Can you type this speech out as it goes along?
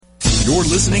You're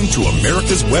listening to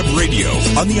America's Web Radio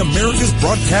on the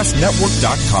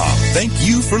AmericasBroadcastNetwork.com. Thank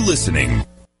you for listening.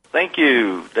 Thank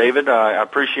you, David. I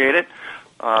appreciate it.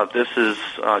 This is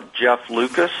Jeff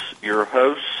Lucas, your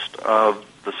host of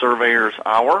the Surveyors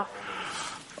Hour,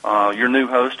 your new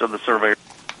host of the Surveyors.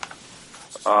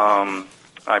 I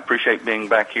appreciate being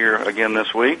back here again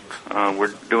this week.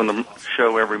 We're doing the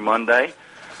show every Monday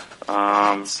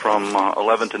from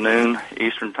 11 to noon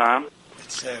Eastern Time.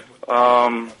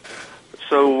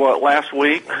 So last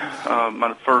week,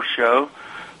 my first show,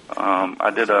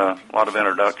 I did a lot of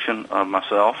introduction of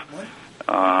myself,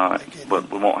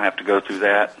 but we won't have to go through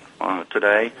that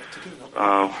today.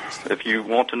 If you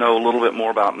want to know a little bit more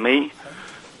about me,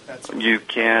 you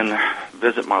can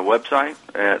visit my website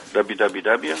at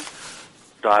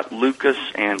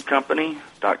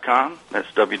www.lucasandcompany.com. That's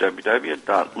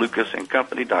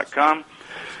www.lucasandcompany.com.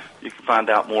 You can find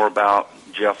out more about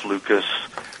Jeff Lucas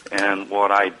and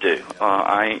what I do.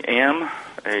 I am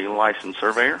a licensed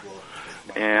surveyor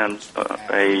and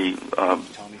a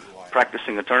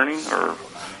practicing attorney, or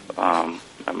I'm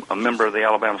a member of the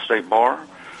Alabama State Bar.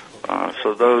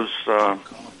 So those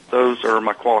are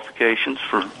my qualifications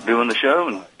for doing the show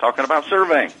and talking about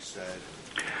surveying.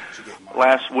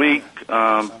 Last week,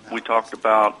 we talked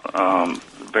about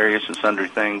various and sundry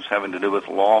things having to do with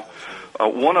the law.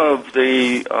 One of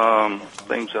the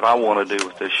things that I want to do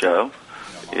with this show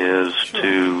is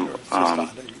to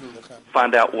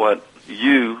find out what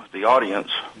you, the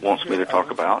audience, wants me to talk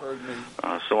about.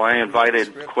 So I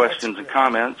invited questions and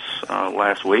comments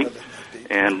last week,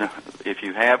 and if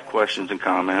you have questions and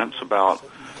comments about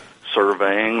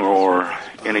surveying or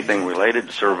anything related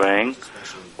to surveying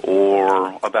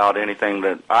or about anything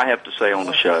that I have to say on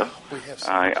the show,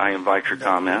 I invite your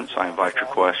comments, I invite your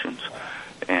questions,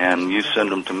 and you send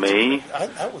them to me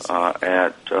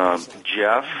at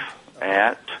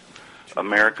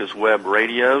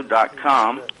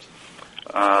jeff@americaswebradio.com.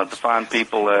 The fine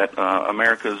people at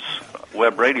America's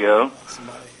Web Radio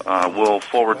will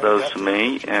forward those to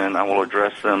me, and I will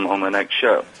address them on the next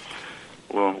show.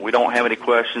 Well, we don't have any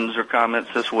questions or comments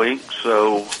this week,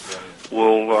 so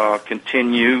we'll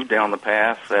continue down the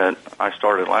path that I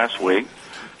started last week.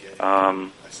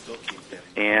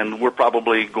 And we're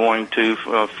probably going to,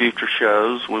 future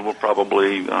shows, we will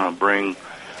probably bring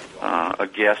a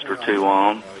guest or two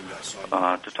on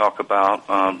to talk about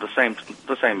the same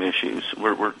issues.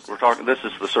 We're talking. This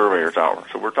is the Surveyors Hour,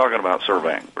 so we're talking about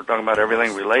surveying. We're talking about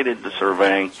everything related to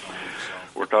surveying.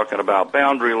 We're talking about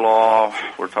boundary law.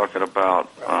 We're talking about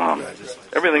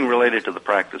everything related to the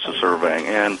practice of surveying.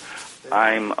 And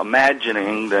I'm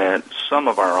imagining that some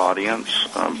of our audience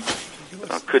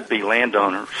could be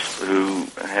landowners who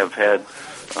have had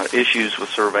issues with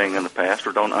surveying in the past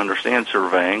or don't understand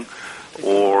surveying,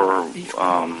 or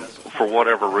for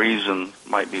whatever reason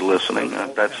might be listening.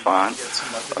 That's fine.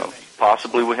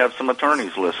 Possibly we have some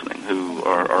attorneys listening who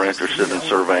are interested in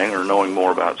surveying or knowing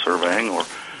more about surveying, or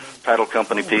title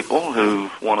company people who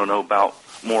want to know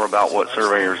more about what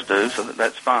surveyors do, so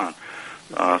that's fine.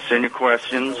 Send your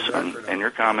questions and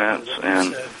your comments,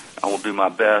 and I will do my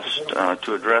best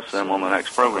to address them on the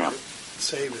next program.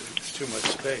 Save it. It's too much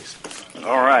space.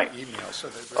 All right.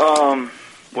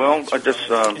 Well, I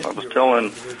was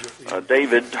telling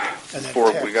David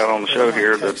before we got on the show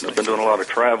here that I've been doing a lot of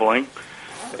traveling,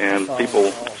 and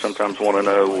people sometimes want to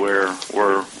know where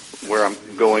I'm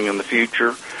going in the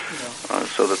future,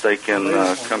 so that they can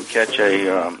come catch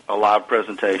a live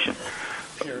presentation.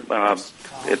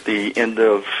 At the end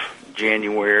of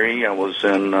January, I was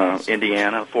in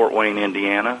Indiana, Fort Wayne,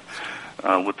 Indiana,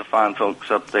 with the fine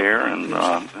folks up there, and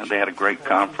they had a great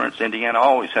conference. Indiana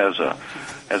always has a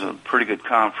pretty good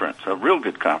conference, a real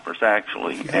good conference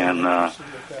actually, and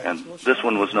this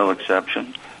one was no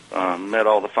exception. Met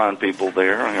all the fine people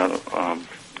there. I got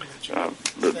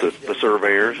the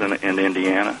surveyors in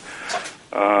Indiana.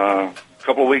 A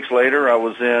couple of weeks later, I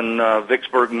was in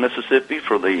Vicksburg, Mississippi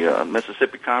for the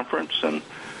Mississippi Conference, and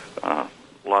a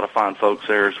lot of fine folks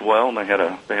there as well. And they had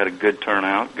a good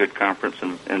turnout, good conference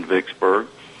in Vicksburg.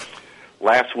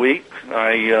 Last week,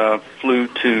 I flew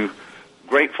to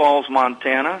Great Falls,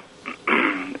 Montana,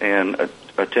 and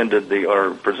presented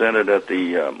at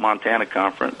the Montana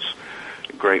Conference,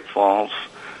 Great Falls.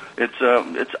 It's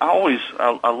always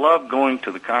I love going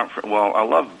to the conference. Well, I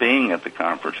love being at the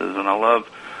conferences, and I love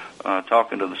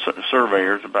talking to the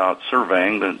surveyors about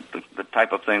surveying, the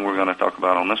type of thing we're going to talk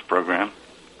about on this program.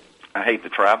 I hate the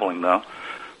traveling, though.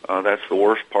 That's the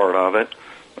worst part of it.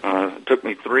 It took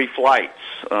me 3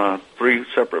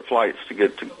 separate flights to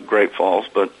get to Great Falls,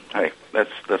 but hey,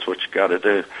 that's what you got to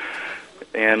do.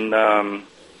 And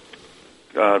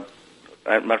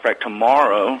As a matter of fact,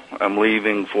 tomorrow I'm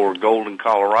leaving for Golden,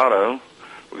 Colorado.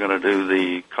 We're going to do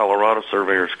the Colorado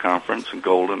Surveyors Conference in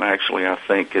Golden. Actually, I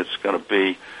think it's going to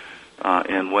be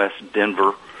in West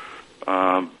Denver,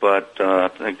 but I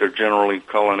think they're generally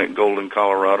calling it Golden,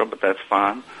 Colorado, but that's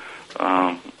fine.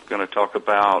 Going to talk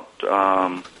about,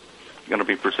 going to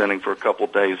be presenting for a couple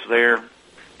of days there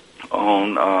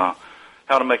on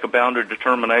how to make a boundary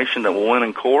determination that will win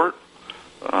in court,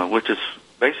 which is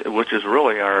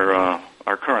really our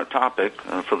current topic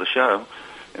for the show.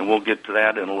 And we'll get to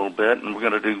that in a little bit. And we're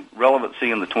going to do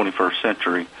relevancy in the 21st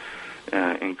century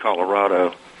in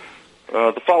Colorado.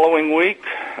 The following week,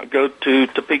 I go to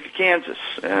Topeka, Kansas,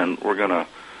 and we're going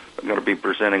to be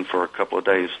presenting for a couple of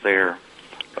days there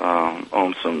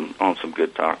on some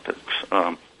good topics.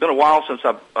 Been a while since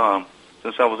I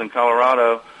was in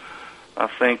Colorado. I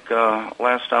think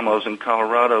last time I was in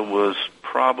Colorado was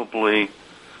probably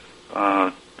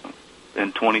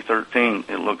in 2013,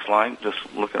 it looks like, just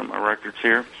looking at my records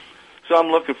here. So I'm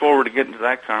looking forward to getting to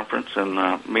that conference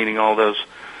and meeting all those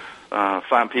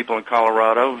fine people in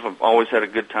Colorado. I've always had a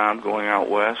good time going out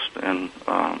west and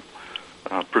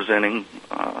presenting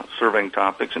surveying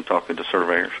topics and talking to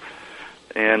surveyors.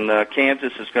 And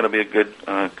Kansas is going to be a good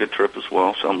trip as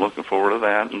well, so I'm looking forward to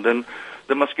that. And then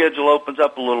my schedule opens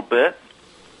up a little bit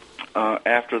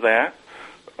after that.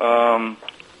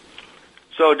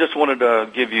 So I just wanted to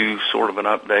give you sort of an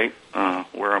update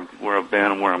where I've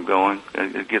been and where I'm going.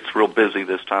 It gets real busy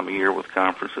this time of year with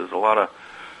conferences. A lot of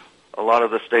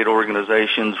the state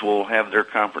organizations will have their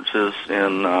conferences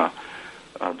in the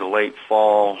late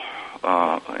fall,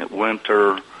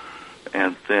 winter,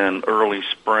 and then early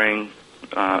spring.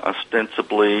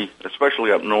 Ostensibly,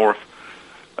 especially up north,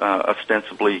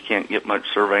 ostensibly you can't get much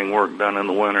surveying work done in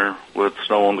the winter with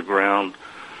snow on the ground,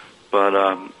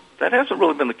 but that hasn't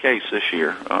really been the case this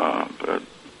year. I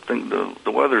think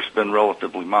the weather's been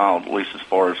relatively mild, at least as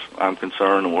far as I'm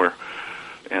concerned,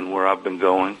 and where I've been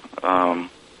going.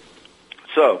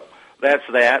 So that's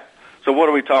that. So what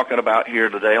are we talking about here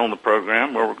today on the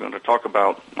program? Well, we're going to talk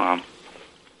about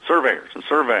surveyors and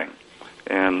surveying,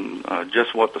 and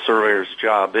just what the surveyor's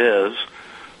job is,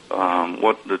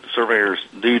 what the surveyor's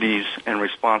duties and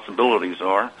responsibilities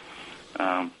are.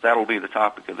 That'll be the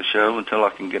topic of the show until I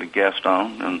can get a guest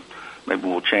on, and maybe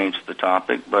we'll change the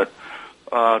topic. But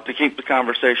to keep the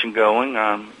conversation going,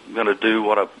 I'm going to do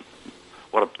what I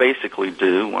basically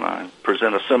do when I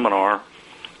present a seminar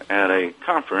at a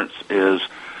conference. Is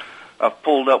I've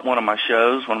pulled up one of my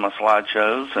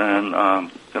slideshows, and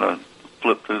I'm going to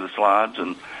flip through the slides,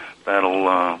 and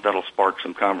that'll spark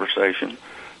some conversation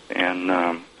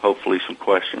and hopefully some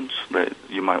questions that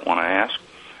you might want to ask.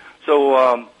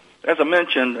 So. As I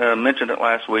mentioned it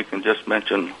last week, and just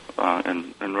mentioned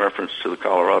in reference to the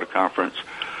Colorado conference,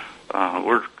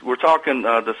 we're talking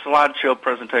the slideshow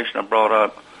presentation I brought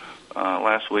up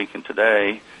last week and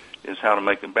today is how to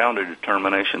make a boundary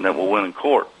determination that will win in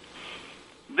court.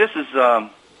 This should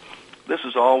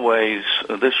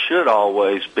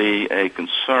always be a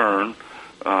concern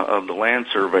of the land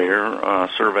surveyor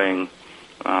surveying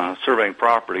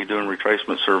property, doing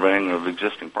retracement surveying of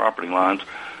existing property lines.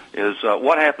 Is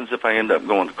what happens if I end up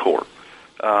going to court?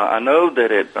 I know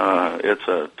that it's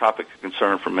a topic of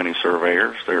concern for many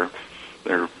surveyors. They're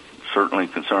certainly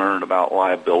concerned about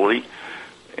liability,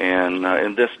 and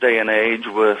in this day and age,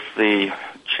 with the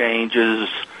changes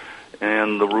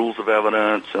and the rules of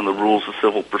evidence and the rules of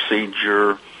civil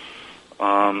procedure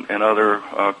and other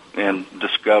and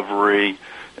discovery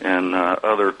and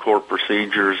other court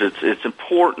procedures, it's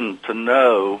important to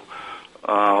know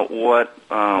what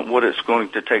it's going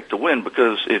to take to win,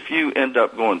 because if you end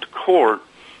up going to court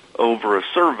over a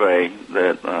survey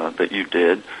that you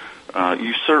did,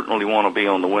 you certainly want to be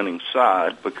on the winning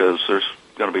side, because there's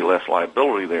going to be less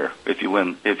liability there if you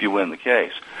win the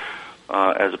case,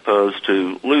 as opposed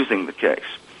to losing the case.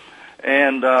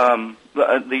 And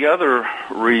the other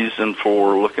reason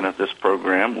for looking at this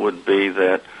program would be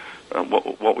that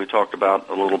what we talked about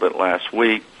a little bit last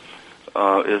week.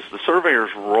 Is the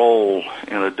surveyor's role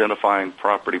in identifying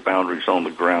property boundaries on the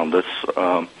ground. This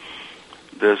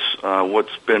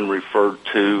what's been referred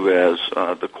to as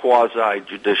the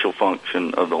quasi-judicial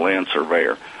function of the land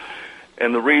surveyor.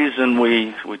 And the reason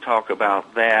we talk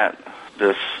about that,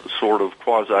 this sort of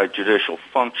quasi-judicial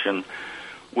function,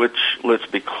 which, let's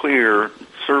be clear,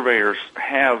 surveyors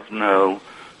have no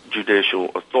judicial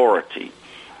authority.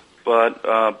 But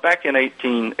back in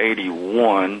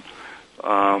 1881,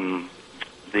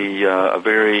 a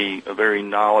very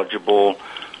knowledgeable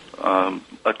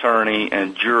attorney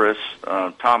and jurist,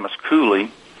 Thomas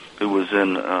Cooley, who was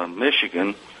in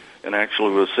Michigan and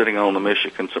actually was sitting on the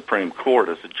Michigan Supreme Court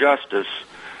as a justice,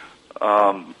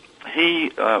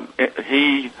 he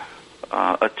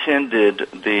attended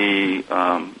the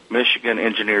Michigan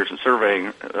Engineers and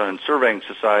Surveying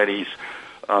Society's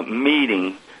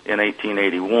meeting in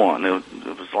 1881. It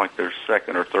was like their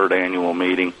second or third annual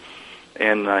meeting,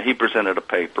 and he presented a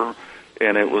paper,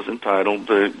 and it was entitled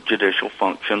 "The Judicial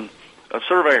Function of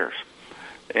Surveyors."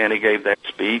 And he gave that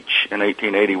speech in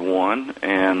 1881,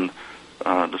 and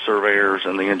the surveyors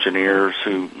and the engineers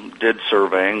who did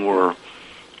surveying were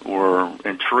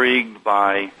intrigued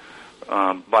by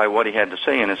what he had to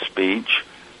say in his speech.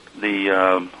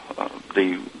 The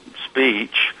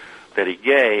speech that he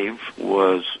gave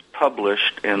was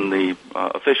published in the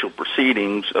official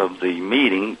proceedings of the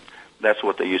meeting. That's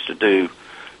what they used to do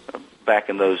back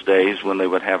in those days when they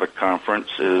would have a conference.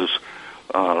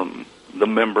 The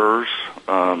members,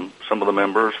 some of the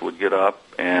members would get up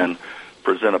and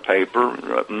present a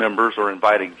paper. Members or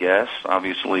invited guests.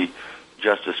 Obviously,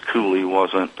 Justice Cooley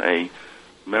wasn't a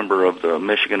member of the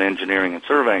Michigan Engineering and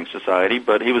Surveying Society,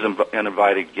 but he was an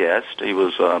invited guest. He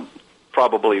was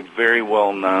probably very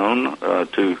well known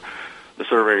to the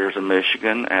surveyors in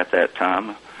Michigan at that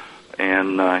time,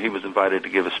 and he was invited to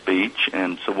give a speech.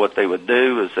 And so what they would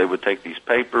do is they would take these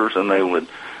papers and they would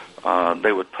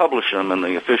publish them in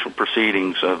the official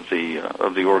proceedings of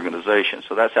the organization.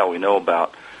 So that's how we know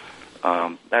about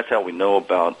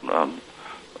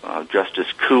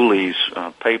Justice Cooley's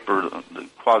paper, the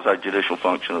quasi-judicial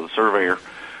function of the surveyor.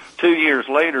 2 years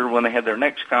later, when they had their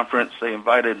next conference, they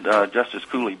invited Justice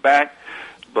Cooley back,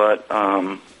 but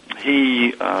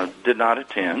he did not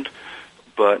attend.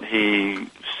 But he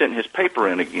sent his paper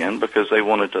in again because they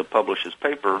wanted to publish his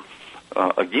paper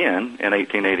again in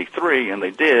 1883, and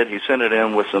they did. He sent it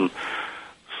in with some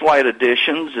slight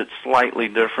additions. It's slightly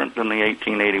different than the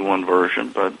 1881 version,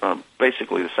 but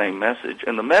basically the same message.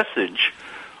 And the message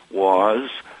was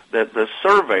that the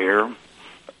surveyor,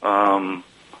 and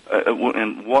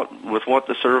what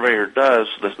the surveyor does,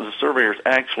 the surveyor is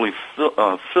actually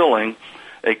filling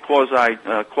a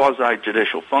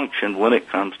quasi-judicial function when it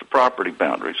comes to property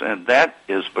boundaries, and that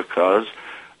is because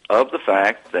of the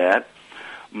fact that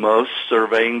most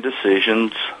surveying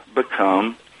decisions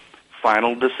become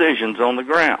final decisions on the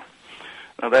ground.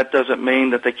 Now, that doesn't mean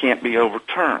that they can't be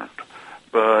overturned,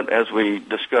 but as we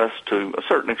discussed to a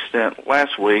certain extent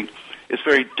last week, it's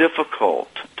very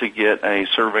difficult to get a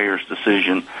surveyor's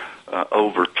decision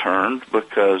overturned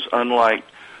because unlike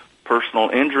personal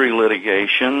injury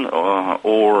litigation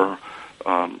or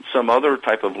some other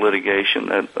type of litigation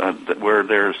that where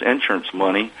there's insurance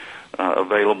money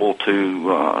available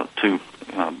to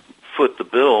foot the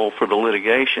bill for the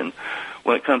litigation,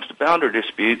 when it comes to boundary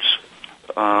disputes,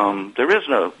 there is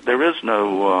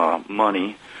no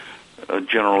money.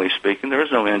 Generally speaking, there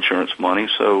is no insurance money.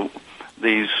 So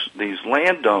these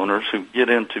landowners who get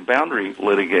into boundary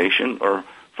litigation are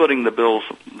footing the bills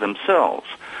themselves.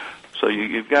 So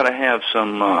you've got to have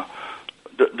some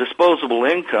disposable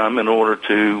income in order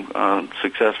to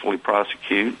successfully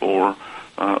prosecute or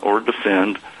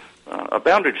defend a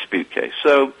boundary dispute case.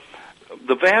 So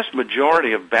the vast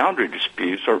majority of boundary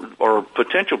disputes or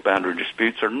potential boundary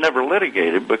disputes are never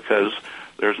litigated because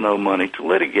there's no money to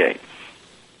litigate,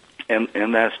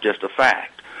 and that's just a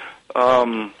fact.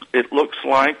 It looks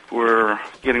like we're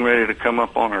getting ready to come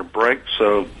up on our break,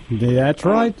 so that's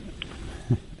right.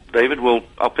 David,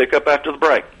 I'll pick up after the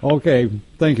break. Okay.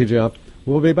 Thank you, Jeff.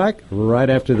 We'll be back right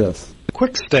after this.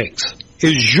 Quick Stakes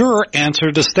is your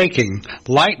answer to staking.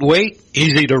 Lightweight,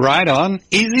 easy to ride on,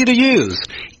 easy to use,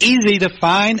 easy to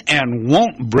find, and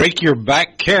won't break your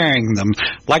back carrying them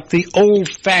like the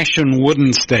old-fashioned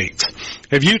wooden stakes.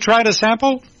 Have you tried a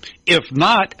sample? If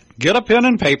not, get a pen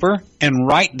and paper and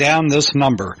write down this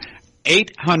number,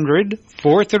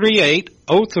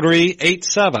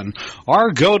 800-438-0387,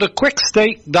 or go to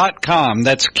quickstake.com.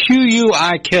 That's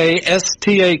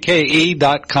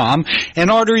QUIKSTAKE.com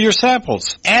and order your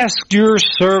samples. Ask your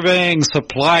surveying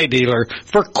supply dealer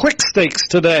for Quick Stakes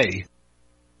today.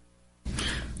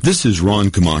 This is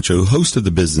Ron Camacho, host of the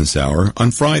Business Hour,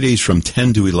 on Fridays from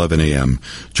 10 to 11 a.m.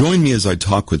 Join me as I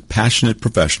talk with passionate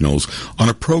professionals on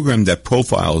a program that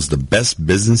profiles the best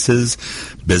businesses,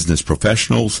 business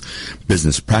professionals,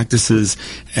 business practices,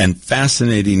 and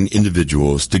fascinating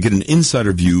individuals to get an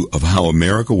insider view of how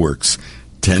America works.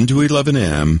 10 to 11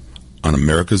 a.m. on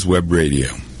America's Web Radio.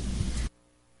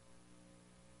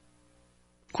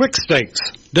 Quick Stakes.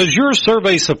 Does your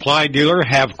survey supply dealer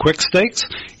have Quick Stakes?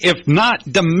 If not,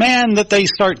 demand that they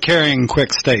start carrying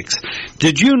Quick Stakes.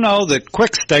 Did you know that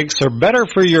Quick Stakes are better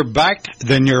for your back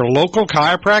than your local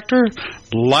chiropractor?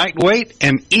 lightweight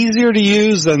and easier to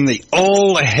use than the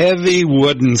old heavy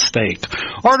wooden stake.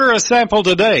 Order a sample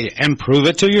today and prove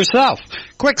it to yourself.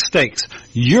 Quick Stakes,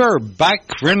 your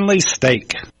back-friendly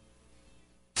stake.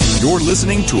 You're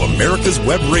listening to America's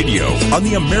Web Radio on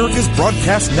the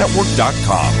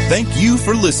AmericasBroadcastNetwork.com. Thank you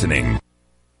for listening.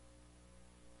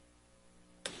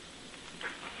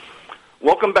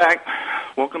 Welcome back,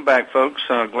 folks.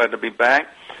 Glad to be back.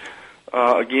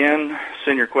 Again,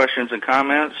 send your questions and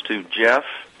comments to Jeff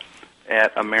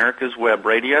at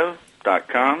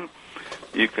AmericasWebRadio.com.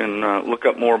 You can look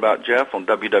up more about Jeff on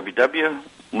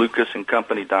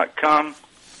www.lucasandcompany.com.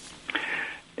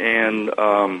 And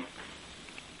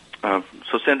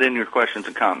so send in your questions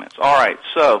and comments. All right,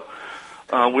 so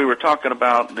we were talking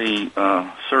about the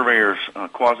surveyor's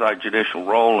quasi-judicial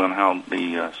role and how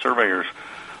the surveyor's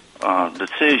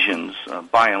decisions,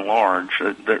 by and large,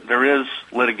 there is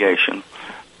litigation.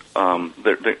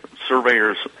 The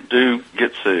surveyors do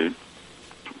get sued.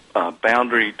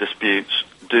 Boundary disputes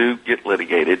do get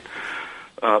litigated.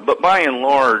 But by and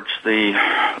large, the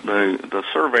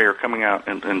surveyor coming out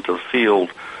into the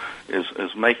field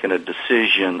is making a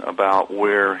decision about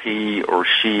where he or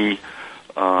she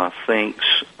thinks,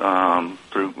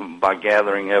 by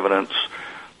gathering evidence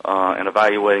and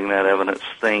evaluating that evidence,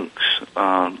 thinks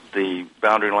the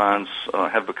boundary lines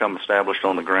have become established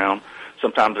on the ground.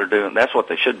 Sometimes that's what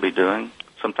they should be doing.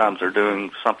 Sometimes they're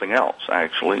doing something else,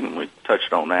 actually, and we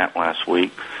touched on that last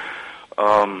week.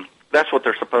 That's what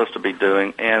they're supposed to be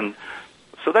doing, and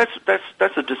so that's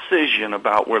a decision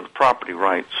about where the property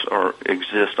rights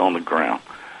exist on the ground.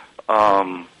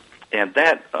 And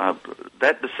that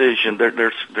decision,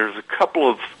 there's a couple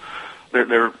of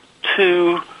there are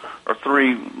two or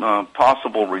three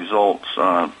possible results,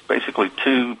 basically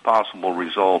two possible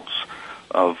results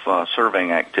of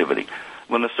surveying activity.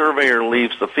 When the surveyor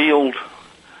leaves the field,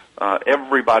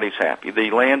 everybody's happy.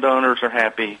 The landowners are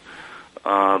happy.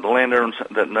 The landowners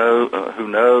who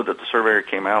know that the surveyor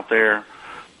came out there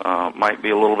might be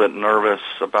a little bit nervous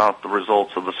about the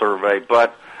results of the survey.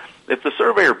 But if the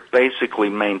surveyor basically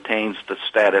maintains the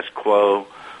status quo,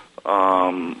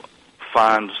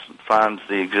 finds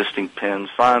the existing pins,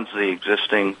 finds the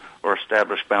existing or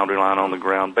established boundary line on the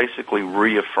ground, basically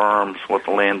reaffirms what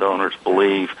the landowners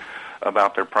believe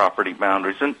about their property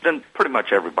boundaries, and then pretty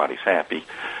much everybody's happy.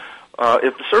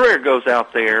 If the surveyor goes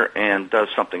out there and does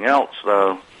something else,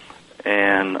 though,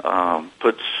 and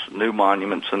puts new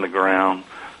monuments in the ground,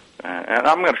 and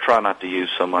I'm going to try not to use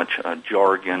so much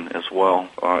jargon as well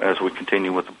as we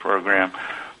continue with the program,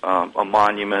 a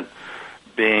monument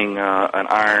being an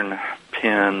iron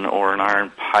pin or an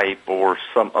iron pipe or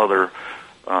some other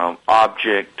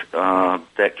object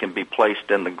that can be placed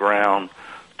in the ground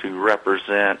to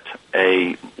represent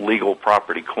a legal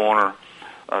property corner.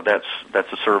 That's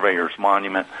a surveyor's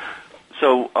monument.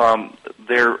 So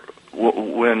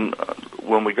when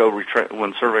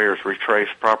surveyors retrace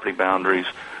property boundaries,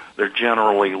 they're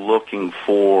generally looking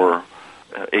for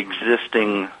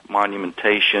existing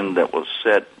monumentation that was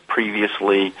set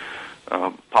previously,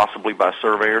 possibly by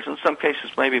surveyors, in some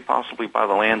cases maybe possibly by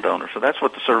the landowner. So that's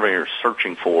what the surveyor is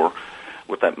searching for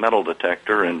with that metal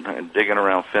detector and digging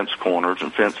around fence corners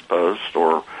and fence posts,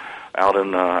 or out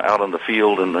in the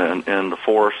field in the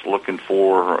forest looking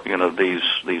for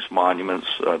these monuments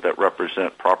that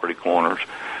represent property corners.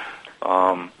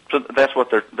 So that's what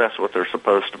they're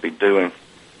supposed to be doing,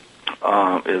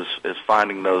 is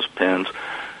finding those pins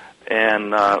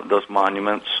and those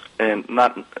monuments, and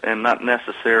not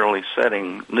necessarily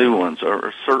setting new ones,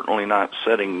 or certainly not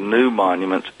setting new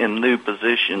monuments in new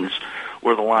positions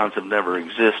where the lines have never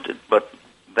existed. But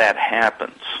that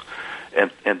happens.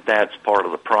 And that's part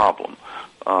of the problem,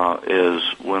 is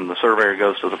when the surveyor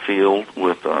goes to the field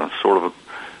with sort of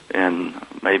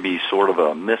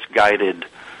a misguided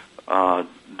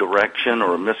direction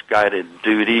or a misguided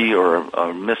duty or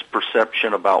a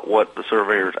misperception about what the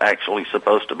surveyor is actually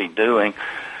supposed to be doing,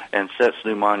 and sets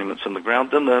new monuments in the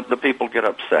ground, then the people get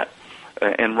upset,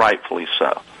 and rightfully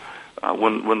so.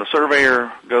 When the surveyor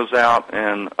goes out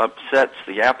and upsets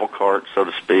the apple cart, so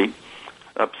to speak,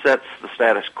 upsets the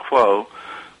status quo,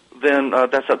 then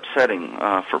that's upsetting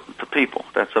to people.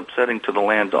 That's upsetting to the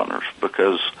landowners,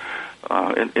 because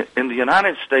in the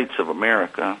United States of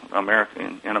America,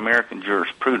 in American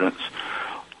jurisprudence,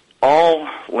 all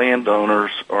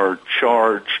landowners are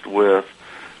charged with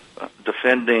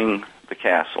defending the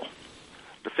castle,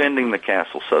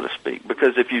 so to speak.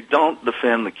 Because if you don't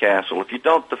defend the castle, if you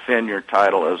don't defend your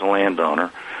title as a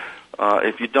landowner,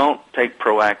 if you don't take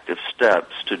proactive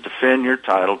steps to defend your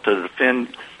title, to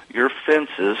defend your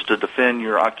fences, to defend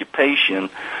your occupation,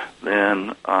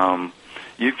 then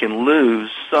you can lose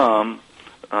some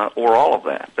or all of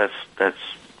that. That's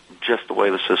just the way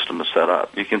the system is set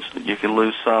up. You can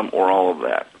lose some or all of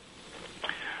that.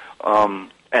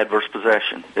 Adverse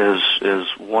possession is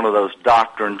one of those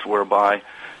doctrines whereby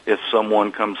if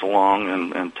someone comes along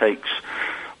and takes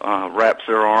wraps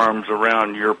their arms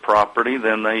around your property,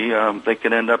 then they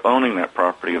can end up owning that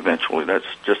property eventually. That's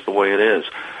just the way it is.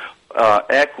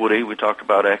 Equity, we talked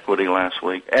about equity last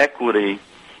week. Equity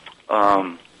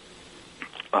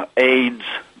aids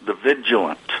the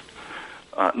vigilant,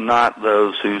 not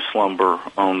those who slumber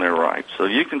on their rights. So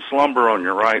you can slumber on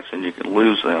your rights and you can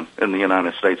lose them in the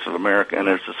United States of America, and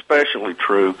it's especially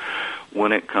true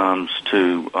when it comes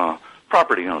to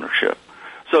property ownership.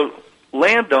 So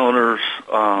landowners,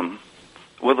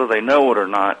 whether they know it or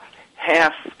not,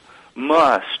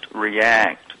 must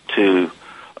react to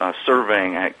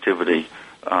surveying activity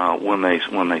when they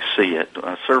see it.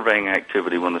 Surveying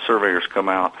activity when the surveyors come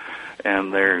out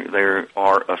and they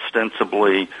are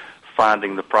ostensibly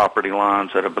finding the property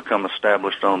lines that have become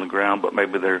established on the ground, but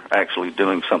maybe they're actually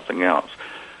doing something else.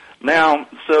 Now,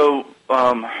 so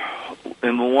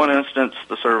in the one instance,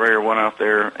 the surveyor went out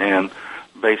there and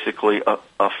basically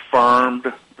affirmed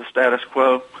the status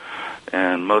quo,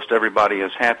 and most everybody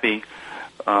is happy.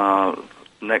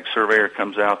 Next surveyor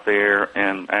comes out there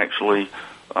and actually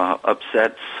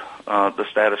upsets the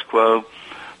status quo,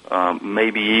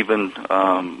 maybe even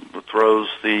throws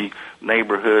the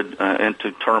neighborhood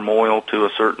into turmoil to a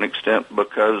certain extent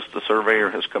because the surveyor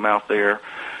has come out there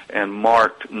and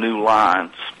marked new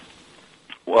lines.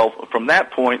 Well, from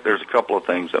that point, there's a couple of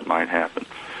things that might happen.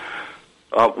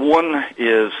 One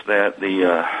is that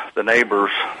the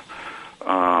neighbors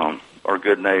are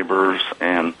good neighbors,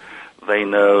 and they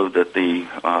know that the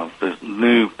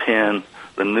new pin,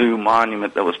 the new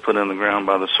monument that was put in the ground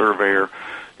by the surveyor,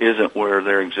 isn't where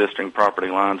their existing property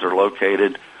lines are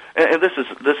located. And this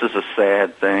is a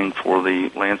sad thing for the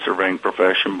land surveying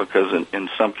profession because in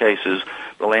some cases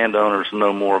the landowners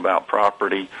know more about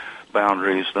property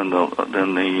boundaries than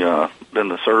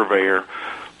the surveyor,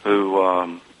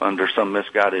 who under some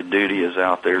misguided duty is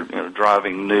out there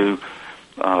driving new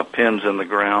pins in the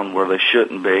ground where they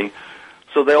shouldn't be.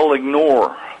 So they'll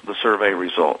ignore the survey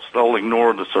results. They'll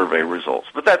ignore the survey results.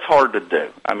 But that's hard to do.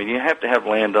 I mean, you have to have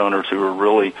landowners who are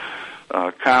really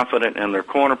confident in their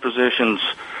corner positions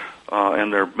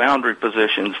and their boundary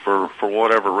positions for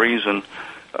whatever reason,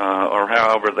 or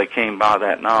however they came by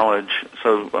that knowledge.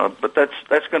 So, but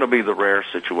that's going to be the rare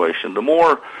situation. The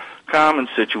more common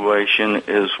situation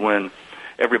is when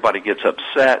everybody gets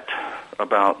upset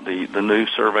about the new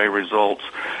survey results,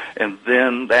 and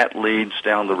then that leads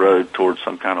down the road towards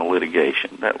some kind of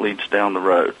litigation. That leads down the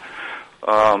road.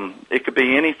 It could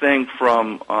be anything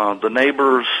from the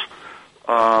neighbors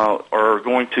are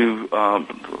going to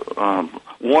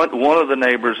one of the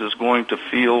neighbors is going to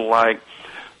feel like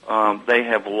they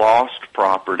have lost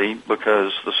property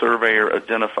because the surveyor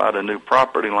identified a new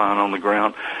property line on the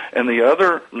ground, and the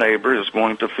other neighbor is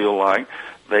going to feel like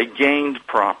they gained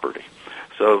property.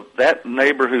 So that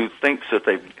neighbor who thinks that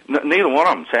neither one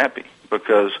of them's happy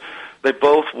because they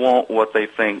both want what they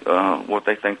think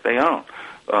they own.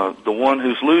 The one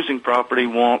who's losing property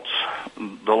wants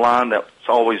the line that's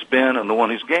always been, and the one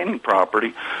who's gaining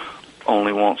property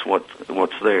only wants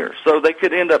what's there. So they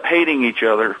could end up hating each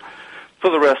other for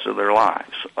the rest of their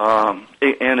lives,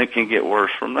 and it can get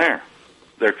worse from there.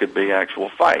 There could be actual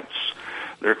fights.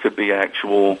 There could be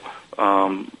actual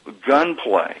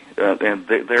gunplay, and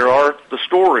there are the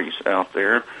stories out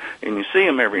there, and you see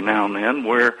them every now and then,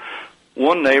 where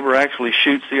one neighbor actually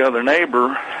shoots the other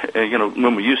neighbor.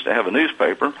 When we used to have a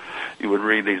newspaper, you would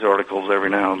read these articles every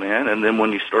now and then, and then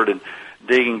when you started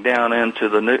digging down into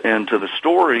the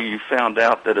story, you found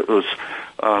out that it was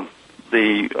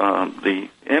the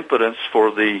impetus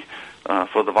for the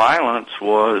violence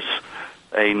was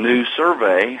a new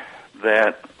survey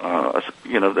that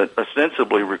that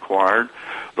ostensibly required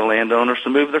the landowners to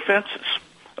move their fences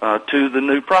to the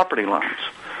new property lines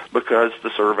because the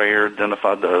surveyor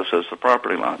identified those as the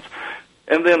property lines.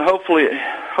 And then hopefully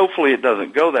it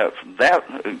doesn't go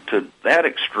to that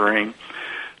extreme,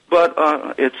 but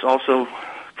it's also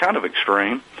kind of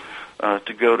extreme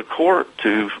to go to court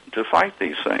to fight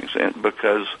these things, and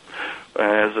because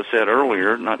as I said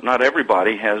earlier, not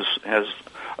everybody has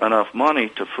enough money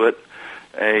to foot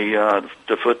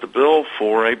the bill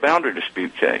for a boundary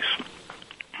dispute case.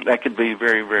 That could be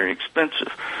very, very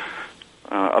expensive.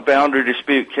 A boundary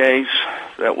dispute case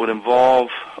that would involve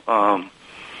a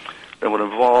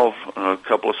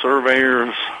couple of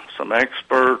surveyors, some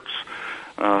experts,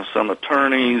 some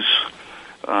attorneys,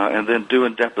 and then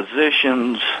doing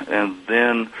depositions, and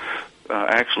then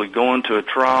actually going to a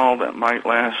trial that might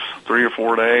last 3 or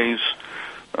 4 days.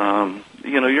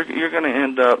 you're going to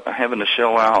end up having to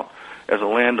shell out, as a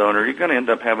landowner, you're going to end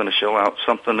up having to shell out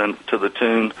something to the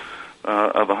tune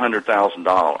of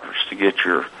 $100,000 to get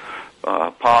your,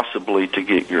 possibly to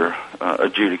get your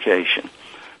adjudication.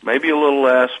 Maybe a little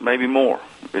less, maybe more.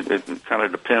 It kind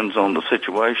of depends on the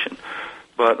situation.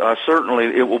 But certainly,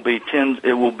 it will be tens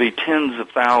of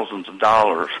thousands of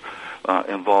dollars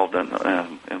involved in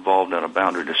a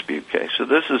boundary dispute case. So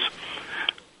this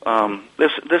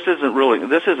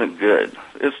isn't good.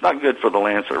 It's not good for the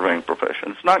land surveying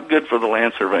profession. It's not good for the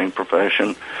land surveying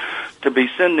profession to be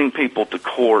sending people to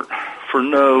court for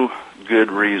no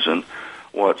good reason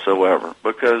whatsoever.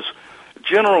 Because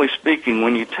generally speaking,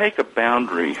 when you take a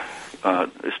boundary,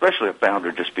 especially a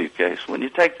boundary dispute case, when you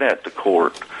take that to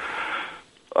court,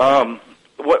 as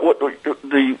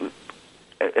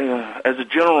a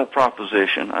general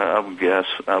proposition, I would guess,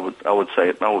 I would say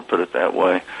it, and I would put it that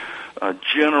way.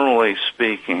 Generally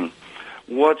speaking,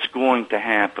 what's going to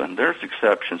happen, there's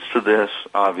exceptions to this,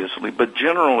 obviously, but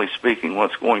generally speaking,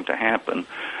 what's going to happen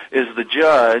is the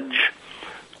judge,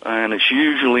 and it's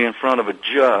usually in front of a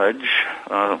judge,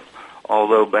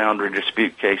 although boundary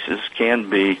dispute cases can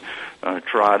be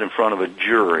tried in front of a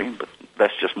jury, but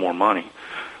that's just more money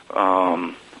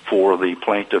for the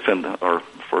plaintiff or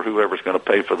for whoever's going to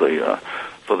pay for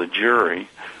the jury.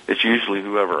 It's usually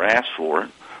whoever asks for it.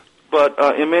 But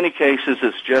in many cases,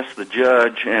 it's just the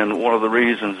judge, and one of the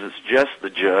reasons it's just the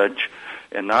judge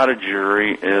and not a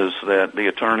jury is that the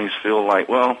attorneys feel like,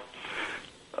 well,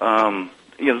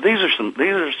 these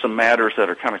are some matters that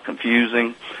are kind of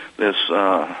confusing. This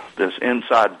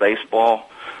inside baseball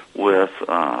with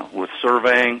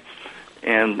surveying,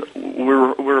 and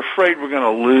we're afraid we're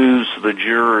going to lose the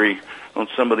jury on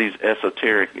some of these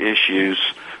esoteric issues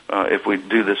if we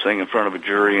do this thing in front of a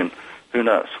jury, and who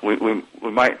knows? We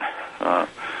might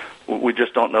we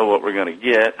just don't know what we're going to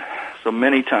get. So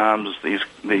many times these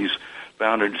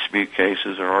boundary dispute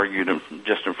cases are argued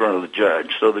just in front of the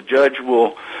judge. So the judge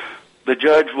will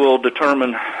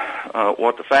determine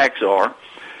what the facts are,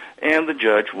 and the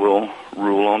judge will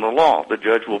rule on the law. The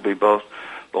judge will be both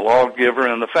the lawgiver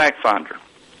and the fact finder.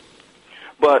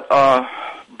 But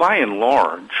by and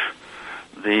large,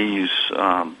 these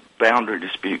boundary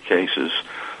dispute cases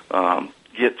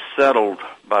get settled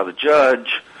by the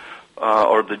judge,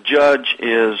 or the judge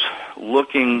is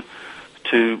looking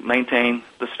to maintain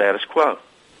the status quo.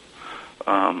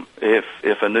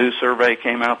 If a new survey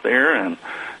came out there and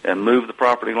moved the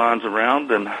property lines around,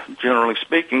 then generally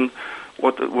speaking,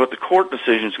 what the court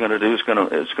decision is going to do is going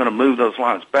to move those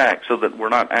lines back so that we're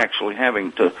not actually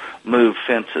having to move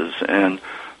fences and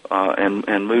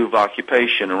move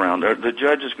occupation around. The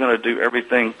judge is going to do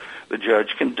everything the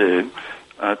judge can do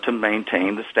to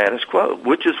maintain the status quo,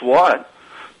 which is what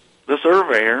the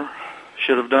surveyor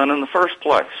should have done in the first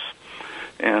place.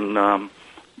 And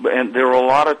there are a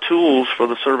lot of tools for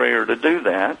the surveyor to do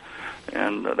that,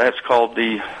 and that's called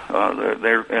they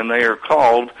are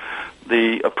called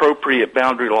the appropriate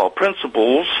boundary law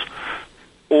principles,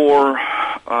 or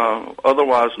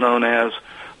otherwise known as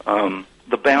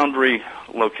the boundary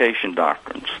location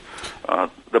doctrines,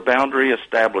 the boundary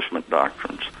establishment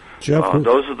doctrines.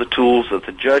 Those are the tools that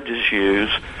the judges use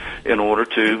in order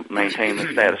to maintain the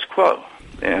status quo,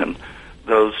 and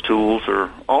those tools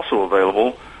are also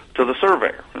available to the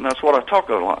surveyor, and that's what I talk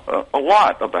a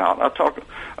lot about. I talk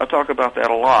about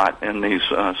that a lot in these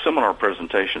seminar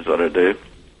presentations that I do.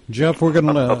 Jeff, we're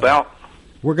going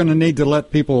to need to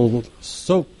let people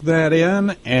soak that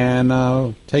in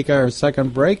and take our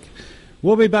second break.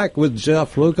 We'll be back with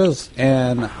Jeff Lucas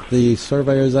and the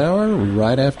Surveyors Hour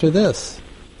right after this.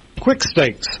 Quick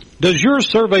Stakes. Does your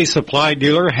survey supply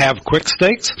dealer have Quick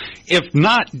Stakes? If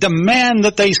not, demand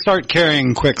that they start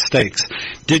carrying Quick Stakes.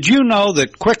 Did you know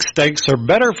that Quick Stakes are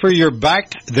better for your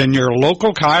back than your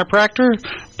local chiropractor?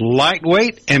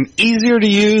 Lightweight and easier to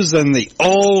use than the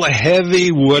old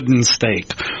heavy wooden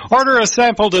stake. Order a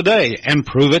sample today and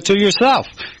prove it to yourself.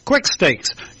 Quick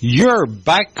Stakes, your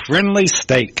back-friendly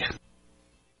stake.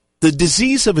 The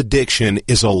disease of addiction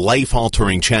is a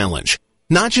life-altering challenge,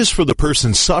 not just for the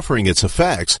person suffering its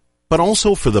effects, but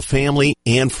also for the family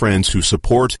and friends who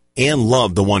support and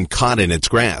love the one caught in its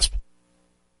grasp.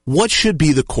 What should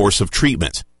be the course of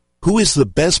treatment? Who is the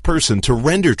best person to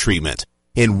render treatment?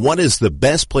 And what is the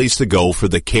best place to go for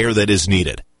the care that is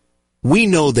needed? We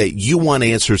know that you want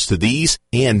answers to these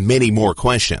and many more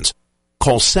questions.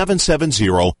 Call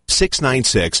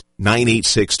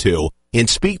 770-696-9862 and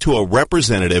speak to a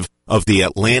representative of the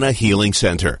Atlanta Healing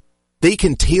Center. They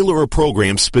can tailor a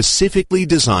program specifically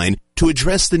designed to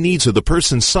address the needs of the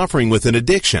person suffering with an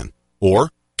addiction, or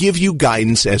give you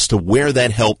guidance as to where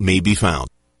that help may be found.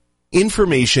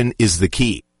 Information is the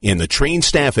key, and the trained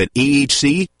staff at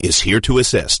AHC is here to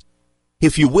assist.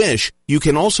 If you wish, you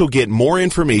can also get more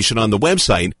information on the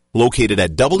website located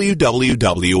at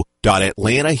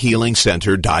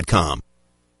www.atlantahealingcenter.com.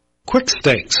 Quick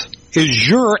Stakes is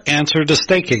your answer to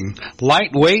staking.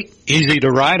 Lightweight, easy to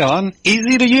ride on,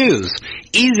 easy to use,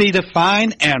 easy to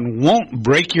find, and won't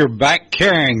break your back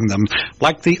carrying them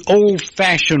like the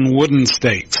old-fashioned wooden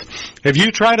stakes. Have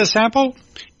you tried a sample?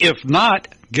 If not,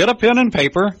 get a pen and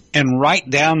paper and write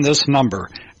down this number,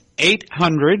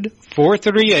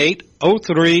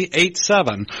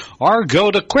 800-438-0387, or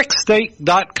go to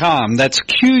quickstake.com, that's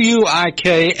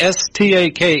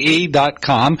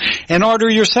QUIKSTAKE.com, and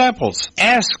order your samples.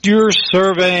 Ask your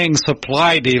surveying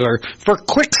supply dealer for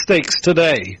Quick Stakes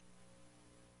today.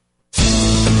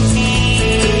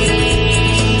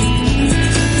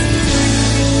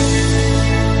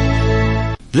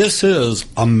 This is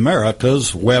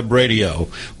America's Web Radio.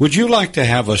 Would you like to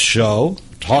have a show,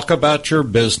 talk about your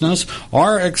business,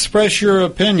 or express your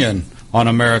opinion on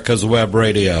America's Web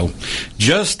Radio?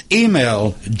 Just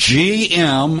email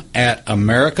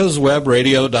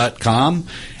gm@americaswebradio.com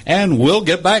and we'll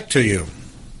get back to you.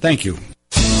 Thank you.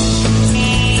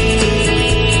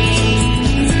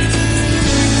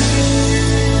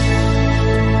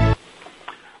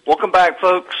 Welcome back,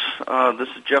 folks. This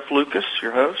is Jeff Lucas,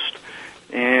 your host.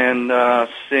 And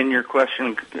send your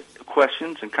questions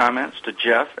and comments to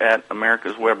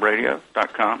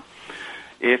jeff@americaswebradio.com.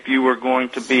 If you were going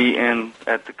to be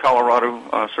at the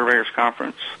Colorado Surveyors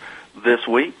Conference this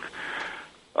week,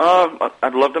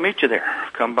 I'd love to meet you there.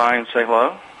 Come by and say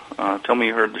hello. Tell me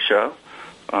you heard the show.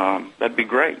 That'd be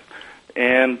great.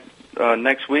 And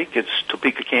next week it's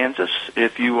Topeka, Kansas.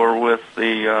 If you are with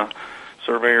the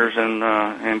surveyors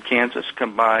in Kansas,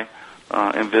 come by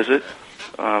and visit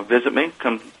me,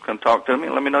 come talk to me,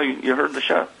 let me know you heard the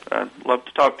show. I'd love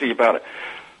to talk to you about it.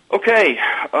 Okay,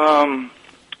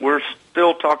 we're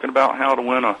still talking about how to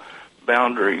win a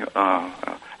boundary, how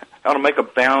to make a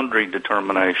boundary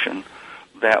determination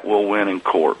that will win in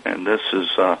court. And this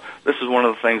is one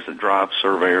of the things that drives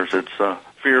surveyors. It's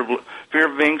fear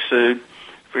of being sued,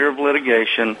 fear of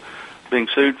litigation, being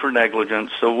sued for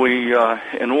negligence. So we,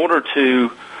 in order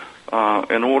to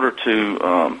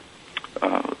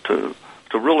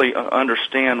really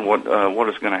understand what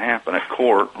is going to happen at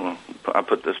court, I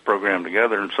put this program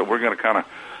together, and so we're going to kind of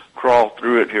crawl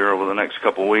through it here over the next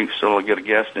couple of weeks. So I'll get a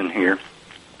guest in here.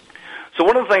 So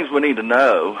one of the things we need to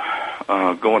know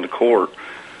going to court,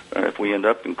 if we end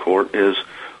up in court, is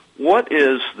what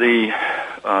is the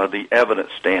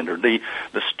evidence standard, the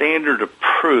standard of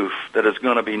proof that is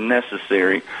going to be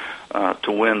necessary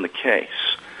to win the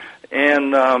case.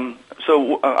 And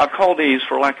so I call these,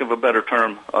 for lack of a better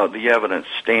term, the evidence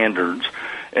standards.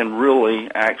 And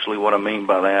really, actually, what I mean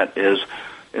by that is,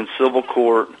 in civil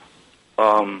court,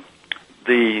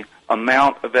 the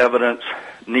amount of evidence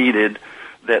needed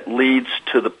that leads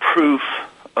to the proof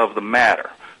of the matter.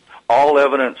 All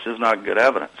evidence is not good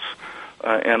evidence,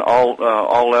 and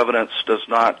all evidence does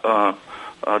not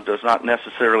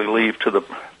necessarily lead to the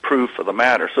proof of the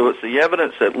matter. So it's the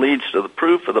evidence that leads to the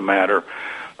proof of the matter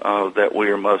that we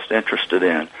are most interested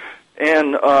in.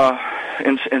 And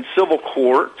in civil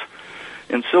court,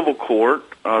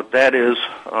 that is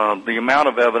the amount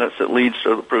of evidence that leads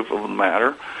to the proof of the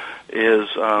matter is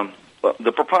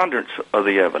the preponderance of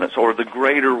the evidence, or the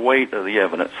greater weight of the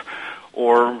evidence,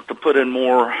 or to put in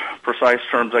more precise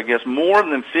terms, I guess, more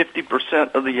than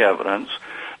 50% of the evidence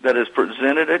that is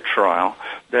presented at trial,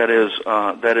 that is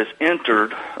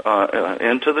entered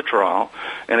into the trial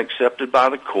and accepted by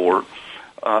the court,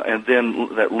 and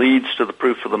then that leads to the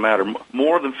proof of the matter,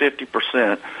 more than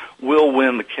 50% will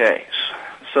win the case.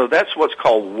 So that's what's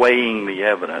called weighing the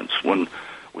evidence when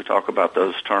we talk about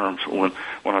those terms. When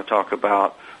I talk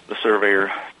about the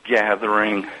surveyor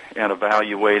gathering and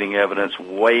evaluating evidence,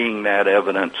 weighing that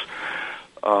evidence,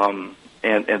 and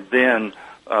then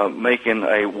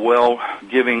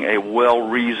giving a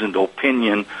well-reasoned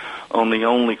opinion on the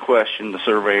only question the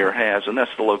surveyor has, and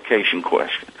that's the location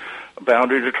question. A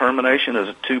boundary determination is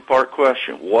a two-part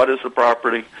question. What is the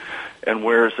property, and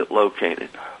where is it located?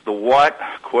 The what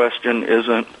question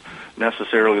isn't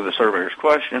necessarily the surveyor's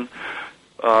question.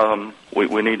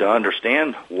 We need to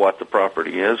understand what the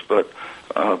property is, but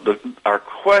our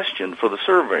question for the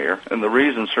surveyor, and the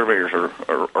reason surveyors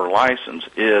are licensed,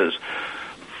 is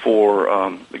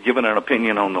for giving an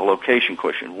opinion on the location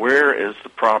question. Where is the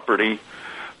property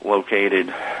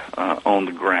located on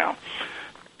the ground?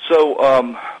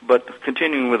 So, but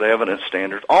continuing with the evidence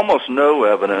standards, almost no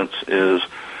evidence is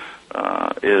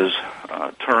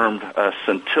termed a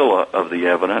scintilla of the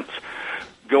evidence.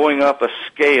 going up a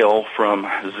scale from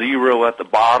 0 at the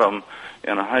bottom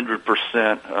and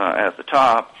 100% at the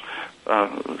top.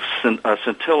 A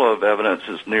scintilla of evidence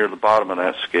is near the bottom of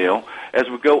that scale. As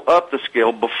we go up the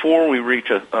scale, before we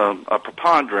reach a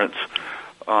preponderance,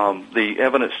 the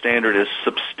evidence standard is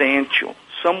substantial.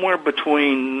 Somewhere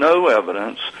between no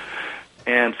evidence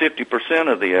and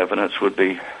 50% of the evidence would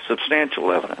be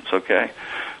substantial evidence, okay?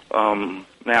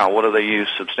 Now, what do they use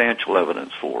substantial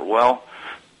evidence for? Well,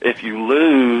 if you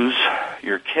lose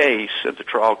your case at the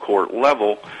trial court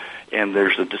level and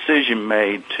there's a decision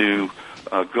made to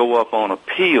go up on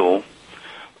appeal,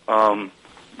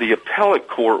 the appellate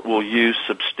court will use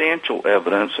substantial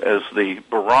evidence as the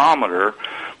barometer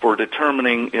for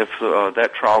determining if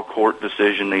that trial court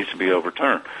decision needs to be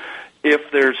overturned. If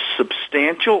there's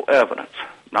substantial evidence,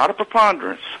 not a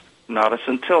preponderance, not a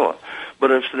scintilla,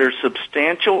 but if there's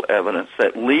substantial evidence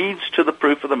that leads to the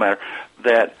proof of the matter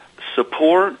that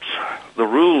supports the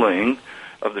ruling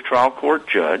of the trial court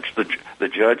judge, the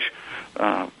judge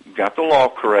got the law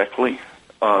correctly,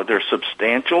 there's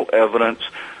substantial evidence,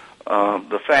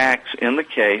 the facts in the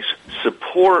case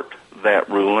support that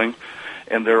ruling,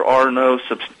 and there are no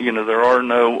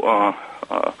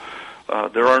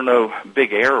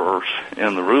big errors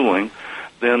in the ruling,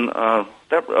 then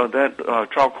that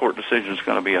trial court decision is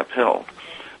going to be upheld.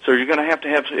 So you're going to have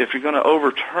if you're going to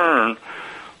overturn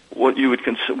what you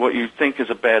think is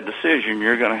a bad decision,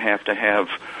 you're going to have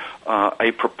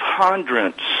a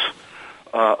preponderance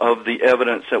of the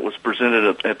evidence that was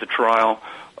presented at the trial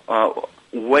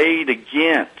weighed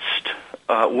against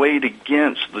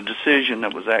the decision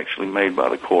that was actually made by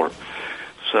the court.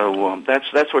 So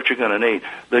that's what you're going to need.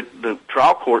 The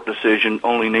trial court decision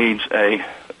only needs a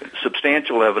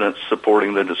substantial evidence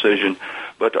supporting the decision,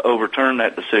 but to overturn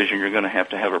that decision, you're going to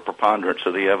have a preponderance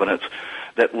of the evidence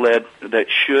that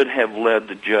should have led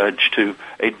the judge to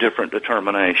a different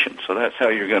determination. So that's how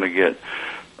you're going to get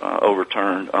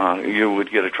overturned. You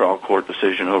would get a trial court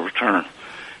decision overturned.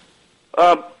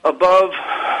 Above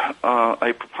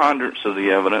a preponderance of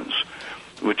the evidence,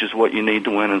 which is what you need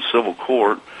to win in civil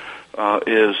court,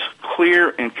 is clear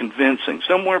and convincing.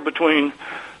 Somewhere between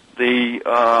the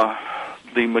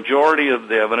majority of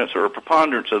the evidence or a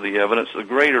preponderance of the evidence, the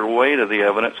greater weight of the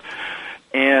evidence,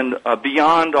 and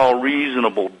beyond all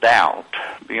reasonable doubt.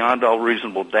 Beyond all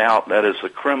reasonable doubt, that is the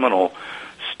criminal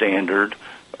standard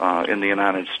in the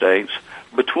United States.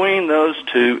 Between those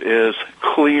two is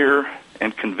clear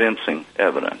and convincing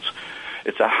evidence.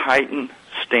 It's a heightened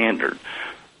standard.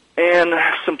 And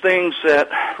some things that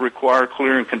require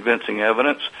clear and convincing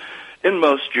evidence in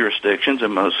most jurisdictions,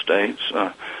 in most states,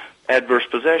 adverse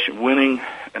possession. Winning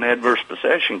an adverse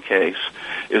possession case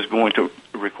is going to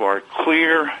require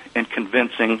clear and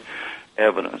convincing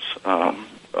evidence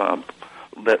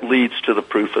that leads to the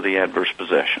proof of the adverse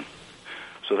possession.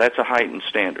 So that's a heightened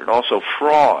standard. Also,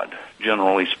 fraud,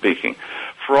 generally speaking.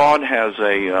 Fraud has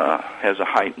a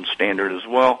heightened standard as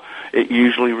well. It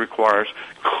usually requires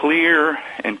clear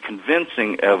and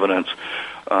convincing evidence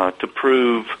to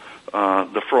prove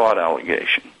the fraud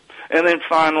allegation. And then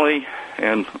finally,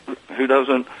 and who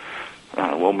doesn't?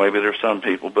 Well, maybe there's some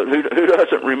people, but who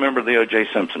doesn't remember the O.J.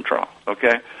 Simpson trial?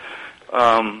 Okay,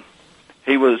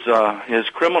 his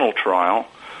criminal trial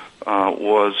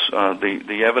was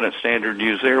the evidence standard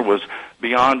used there was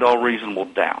beyond all reasonable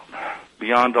doubt.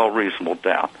 Beyond all reasonable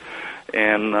doubt.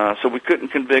 And so we couldn't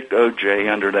convict O.J.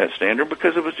 under that standard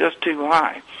because it was just too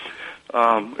high.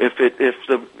 If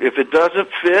it doesn't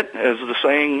fit, as the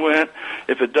saying went,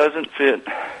 if it doesn't fit,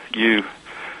 you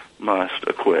must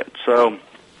acquit. So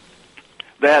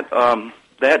that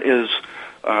is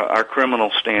our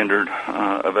criminal standard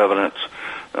of evidence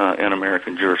in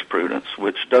American jurisprudence,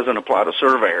 which doesn't apply to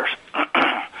surveyors.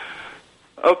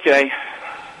 Okay,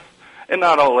 and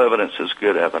not all evidence is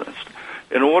good evidence.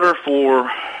 In order for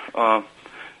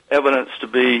evidence to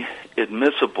be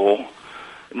admissible,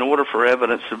 in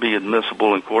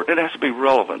court, it has to be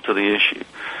relevant to the issue.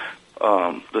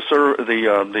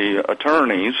 The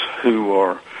attorneys who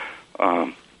are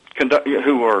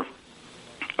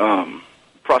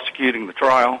prosecuting the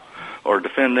trial or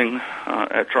defending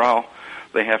at trial,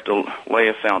 they have to lay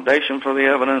a foundation for the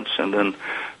evidence, and then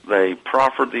they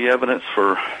proffer the evidence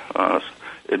for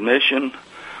admission,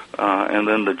 and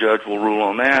then the judge will rule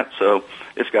on that. So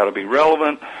it's got to be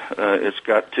relevant. It's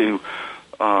got to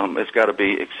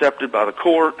be accepted by the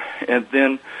court, and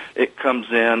then it comes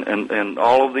in, and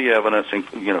all of the evidence,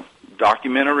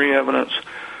 documentary evidence,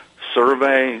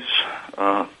 surveys,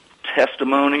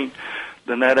 testimony.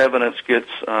 Then that evidence gets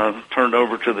turned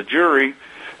over to the jury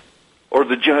or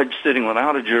the judge sitting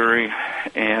without a jury,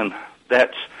 and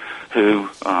that's who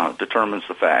determines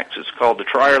the facts. It's called the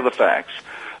trier of the facts.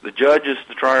 the judge is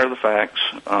the trier of the facts.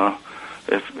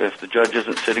 If the judge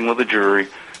isn't sitting with a jury,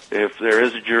 if there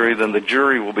is a jury, then the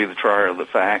jury will be the trier of the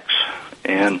facts,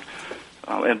 and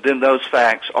then those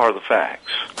facts are the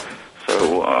facts.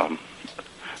 So,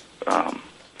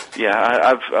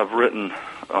 I've written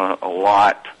a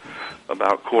lot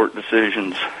about court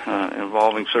decisions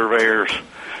involving surveyors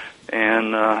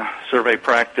and survey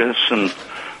practice and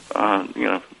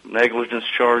negligence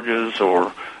charges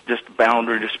or just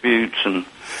boundary disputes and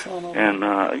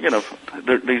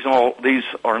these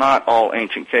are not all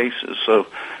ancient cases. So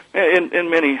in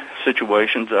many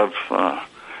situations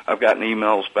I've gotten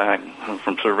emails back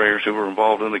from surveyors who were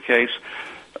involved in the case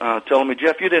telling me,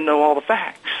 Jeff, you didn't know all the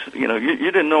facts. You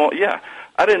didn't know. Yeah,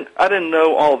 I didn't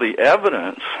know all the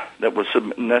evidence that was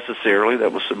necessarily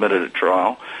that was submitted at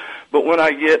trial. But when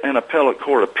I get an appellate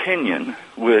court opinion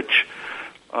which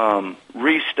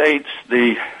restates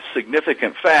the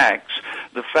significant facts,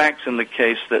 the facts in the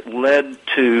case that led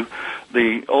to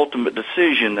the ultimate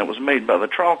decision that was made by the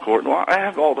trial court, well, I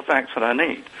have all the facts that I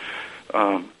need.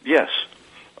 Yes.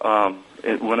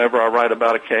 Whenever I write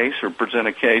about a case or present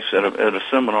a case at a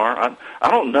seminar, I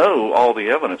don't know all the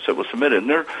evidence that was submitted.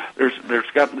 And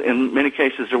there's got, in many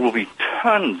cases, there will be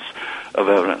tons of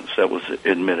evidence that was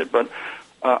admitted. But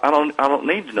I don't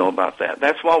need to know about that.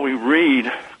 That's why we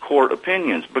read court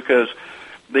opinions, because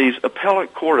these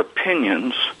appellate court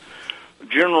opinions,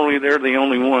 generally they're the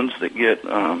only ones that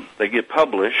get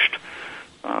published.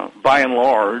 By and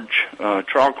large,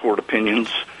 trial court opinions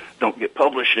don't get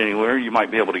published anywhere. You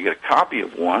might be able to get a copy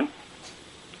of one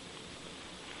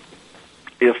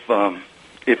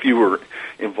if you were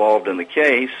involved in the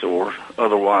case, or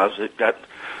otherwise it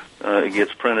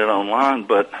gets printed online.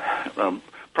 But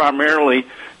primarily,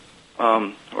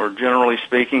 or generally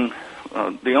speaking,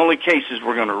 the only cases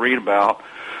we're going to read about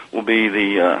will be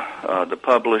the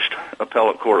published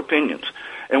appellate court opinions.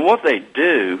 And what they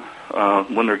do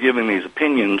when they're giving these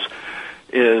opinions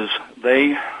is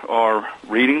they are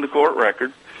reading the court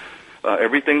record,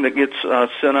 everything that gets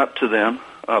sent up to them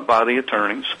by the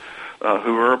attorneys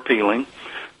who are appealing.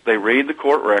 They read the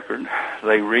court record.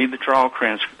 They read the trial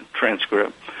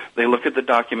transcript. They look at the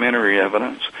documentary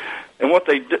evidence. And what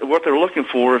they're looking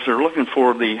for is they're looking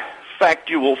for the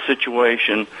factual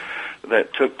situation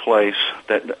that took place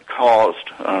that caused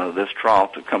this trial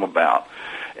to come about.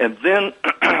 And then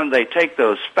they take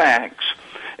those facts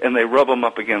and they rub them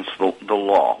up against the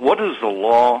law. What does the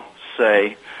law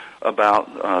say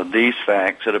about these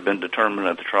facts that have been determined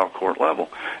at the trial court level?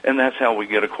 And that's how we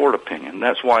get a court opinion.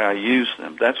 That's why I use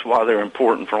them. That's why they're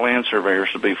important for land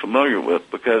surveyors to be familiar with,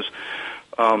 because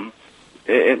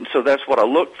and so that's what I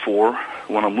look for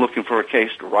when I'm looking for a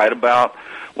case to write about,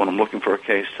 when I'm looking for a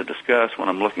case to discuss, when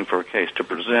I'm looking for a case to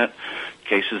present,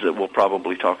 cases that we'll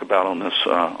probably talk about on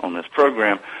this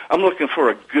program. I'm looking for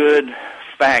a good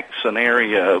fact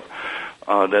scenario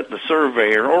that the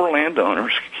surveyor or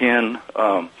landowners can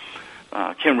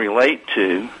relate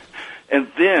to,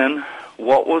 and then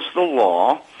what was the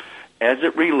law as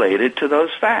it related to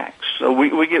those facts. So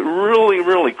we get really,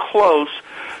 really close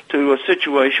to a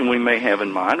situation we may have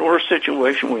in mind, or a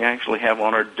situation we actually have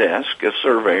on our desk as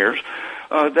surveyors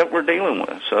that we're dealing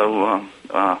with. So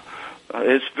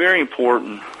it's very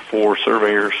important for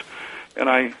surveyors, and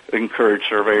I encourage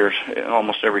surveyors at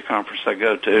almost every conference I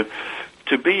go to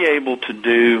be able to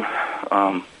do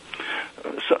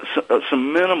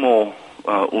some minimal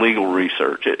legal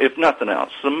research, if nothing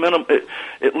else,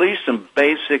 at least some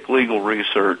basic legal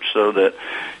research, so that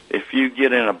if you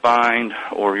get in a bind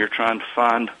or you're trying to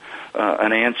find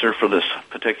an answer for this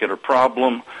particular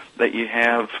problem that you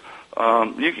have,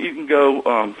 you can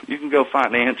go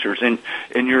find answers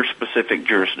in your specific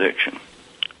jurisdiction.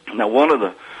 Now, one of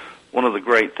the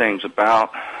great things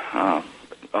about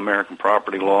American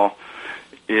property law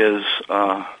is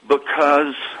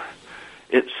because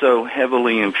it's so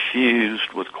heavily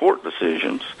infused with court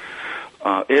decisions,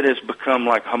 it has become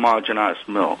like homogenized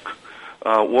milk.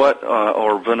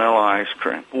 Or vanilla ice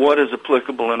cream. What is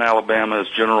applicable in Alabama is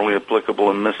generally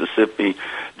applicable in Mississippi,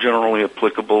 generally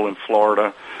applicable in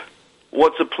Florida.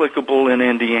 What's applicable in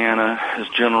Indiana is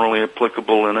generally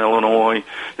applicable in Illinois,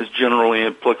 is generally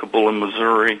applicable in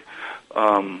Missouri.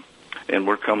 And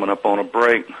we're coming up on a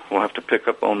break. We'll have to pick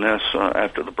up on this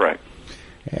after the break.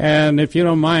 And if you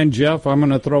don't mind, Jeff, I'm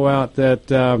going to throw out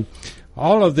that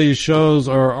all of these shows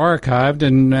are archived,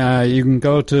 and you can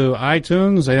go to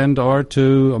iTunes and or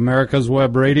to America's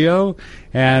Web Radio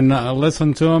and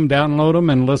listen to them, download them,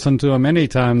 and listen to them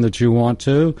anytime that you want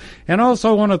to. And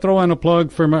also want to throw in a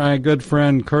plug for my good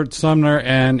friend Kurt Sumner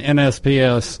and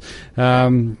NSPS.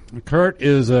 Kurt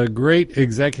is a great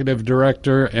executive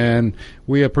director, and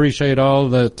we appreciate all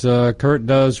that Kurt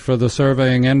does for the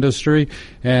surveying industry.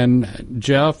 And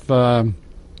Jeff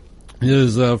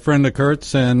is a friend of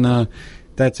Kurt's, and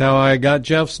that's how I got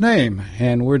Jeff's name.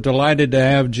 And we're delighted to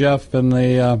have Jeff in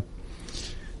the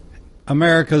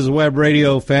America's Web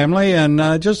Radio family.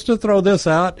 And just to throw this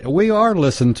out, we are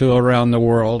listened to around the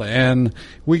world, and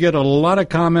we get a lot of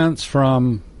comments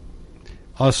from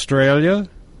Australia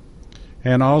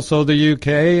and also the UK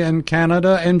and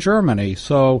Canada and Germany.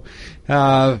 So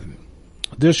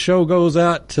this show goes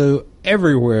out to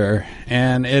everywhere,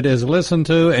 and it is listened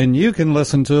to, and you can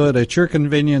listen to it at your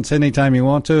convenience anytime you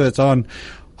want to. It's on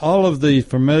all of the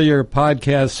familiar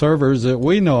podcast servers that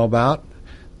we know about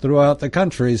throughout the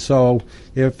country. So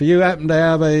if you happen to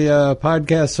have a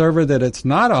podcast server that it's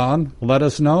not on, let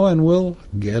us know and we'll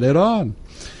get it on.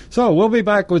 So we'll be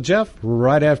back with Jeff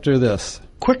right after this.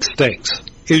 Quick Stakes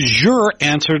is your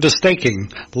answer to staking.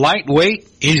 Lightweight,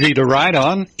 easy to ride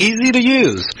on, easy to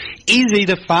use, easy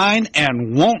to find,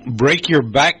 and won't break your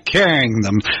back carrying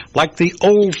them like the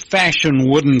old-fashioned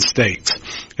wooden stakes.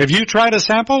 Have you tried a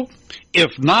sample?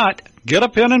 If not, get a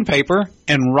pen and paper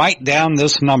and write down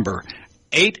this number,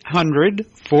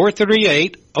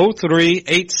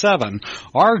 800-438-0387,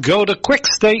 or go to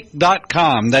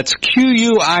quickstake.com. That's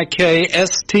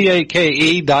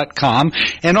QUIKSTAKE.com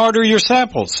and order your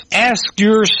samples. Ask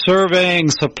your surveying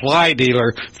supply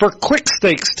dealer for Quick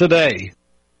Stakes today.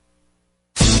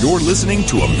 You're listening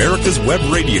to America's Web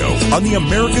Radio on the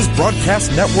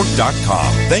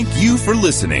AmericasBroadcastNetwork.com. Thank you for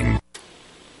listening.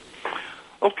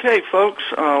 Okay, folks,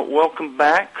 welcome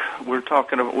back. We were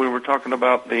talking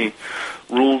about the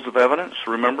rules of evidence.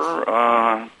 Remember,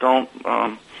 don't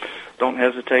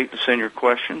hesitate to send your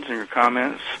questions and your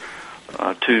comments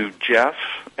to Jeff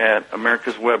at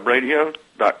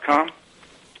AmericasWebRadio.com.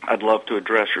 I'd love to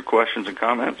address your questions and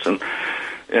comments in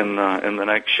the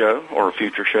next show or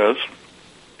future shows.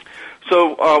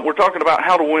 So we're talking about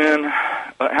how to win,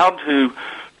 how to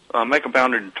make a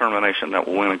boundary determination that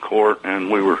will win in court, and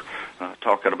we were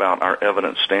talking about our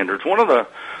evidence standards. One of the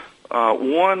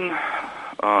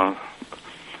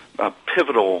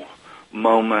pivotal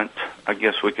moment, I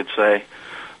guess we could say,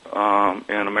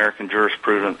 in American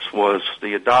jurisprudence was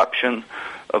the adoption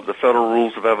of the Federal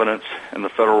Rules of Evidence and the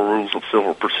Federal Rules of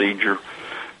Civil Procedure.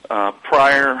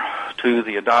 Prior to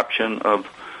the adoption of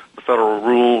the Federal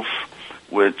Rules,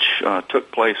 which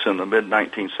took place in the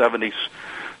mid-1970s,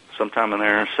 sometime in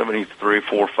there, 73,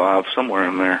 4, 5, somewhere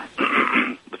in there,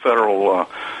 the federal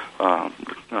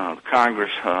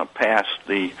Congress passed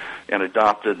and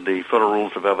adopted the Federal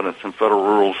Rules of Evidence and Federal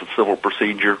Rules of Civil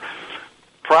Procedure.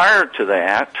 Prior to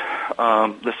that,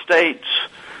 the states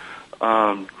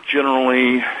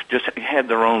generally just had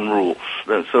their own rules,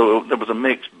 so there was a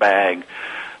mixed bag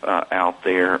out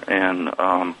there. And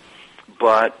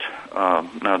but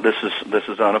now this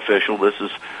is unofficial. This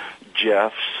is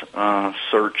Jeff's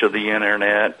search of the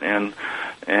internet and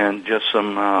just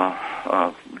some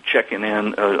checking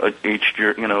in each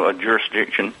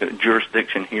jurisdiction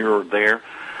here or there.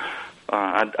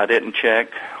 I didn't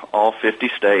check all 50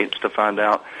 states to find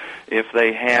out if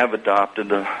they have adopted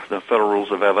the Federal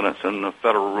Rules of Evidence and the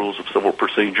Federal Rules of Civil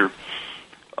Procedure.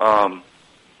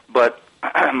 But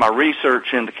my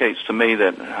research indicates to me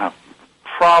that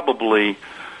probably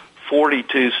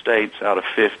 42 states out of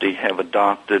 50 have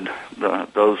adopted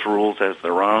those rules as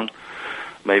their own,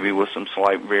 maybe with some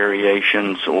slight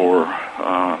variations or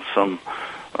some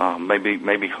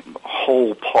maybe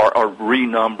whole part or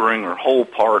renumbering or whole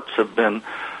parts have been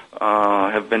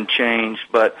changed.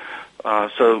 But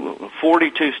so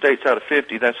 42 states out of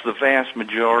 50, that's the vast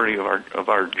majority of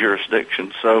our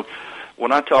jurisdictions. So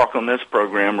when I talk on this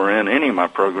program or in any of my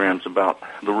programs about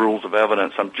the rules of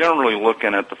evidence, I'm generally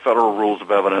looking at the Federal Rules of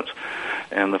Evidence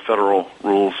and the Federal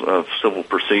Rules of Civil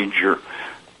Procedure.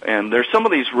 And there's some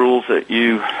of these rules that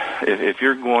if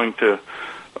you're going to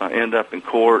end up in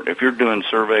court, if you're doing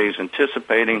surveys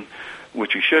anticipating,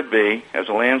 which you should be as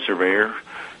a land surveyor,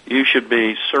 you should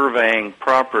be surveying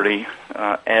property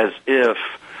as if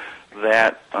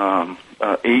that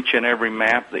each and every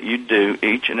map that you do,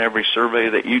 each and every survey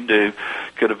that you do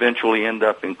could eventually end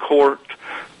up in court.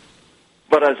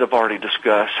 But as I've already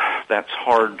discussed, that's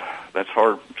hard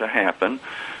to happen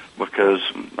because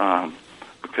of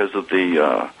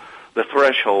the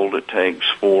threshold it takes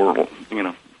for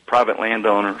private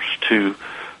landowners to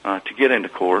to get into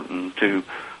court and to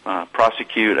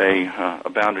prosecute a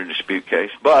boundary dispute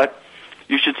case. But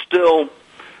you should still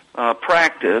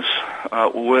practice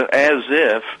as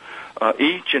if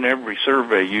each and every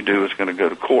survey you do is going to go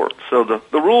to court. So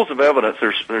the rules of evidence,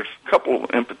 there's a couple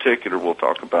in particular we'll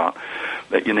talk about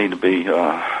that you need to be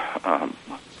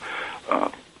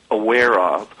aware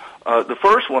of. The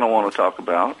first one I want to talk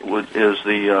about is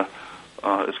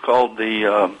it's called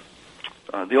the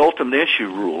ultimate issue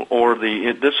rule, or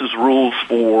this is rules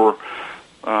for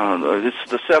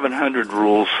it's the 700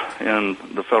 rules in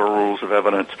the Federal Rules of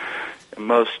Evidence.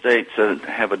 Most states that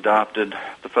have adopted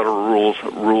the federal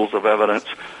rules of evidence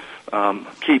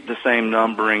keep the same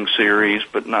numbering series,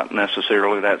 but not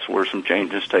necessarily. That's where some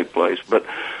changes take place. But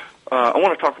I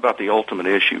want to talk about the ultimate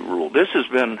issue rule. This has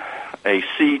been a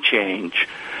sea change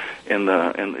should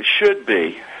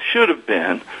have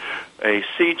been a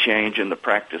sea change in the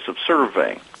practice of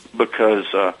surveying, because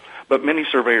but many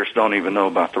surveyors don't even know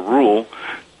about the rule.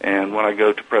 And when I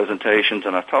go to presentations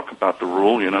and I talk about the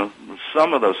rule,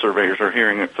 some of those surveyors are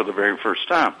hearing it for the very first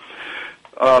time.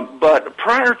 But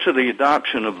prior to the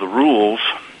adoption of the rules,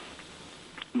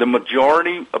 the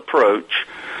majority approach,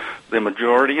 the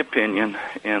majority opinion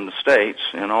in the states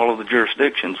and all of the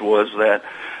jurisdictions was that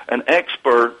an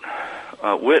expert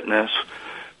witness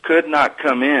could not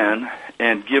come in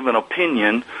and give an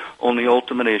opinion on the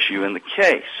ultimate issue in the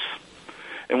case.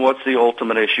 And what's the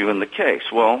ultimate issue in the case?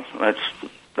 Well,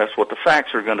 that's what the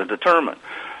facts are going to determine.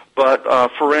 But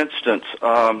for instance,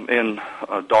 in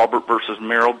Daubert versus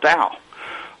Merrill Dow,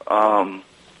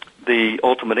 the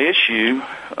ultimate issue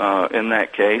in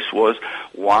that case was,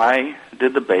 why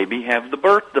did the baby have the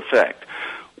birth defect?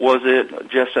 Was it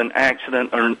just an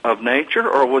accident of nature,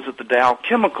 or was it the Dow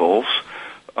chemicals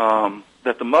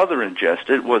that the mother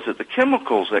ingested? Was it the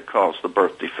chemicals that caused the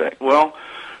birth defect? Well,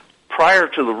 prior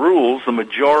to the rules, the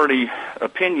majority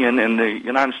opinion in the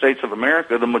United States of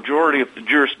America, the majority of the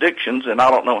jurisdictions, and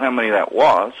I don't know how many that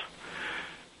was,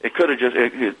 it could have just,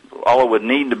 all it would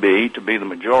need to be the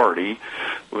majority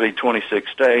would be 26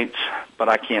 states, but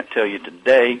I can't tell you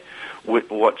today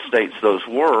what states those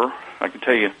were. I can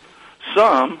tell you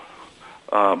some,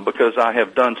 because I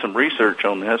have done some research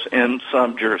on this in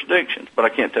some jurisdictions, but I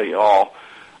can't tell you all.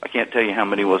 I can't tell you how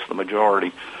many was the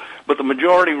majority. But the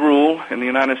majority rule in the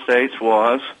United States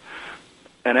was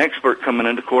an expert coming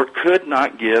into court could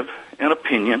not give an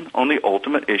opinion on the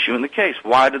ultimate issue in the case.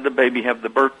 Why did the baby have the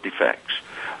birth defects?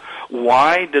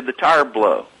 Why did the tire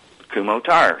blow? The Kumho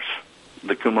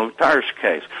tires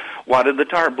case. Why did the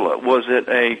tire blow? Was it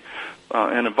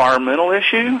an environmental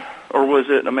issue, or was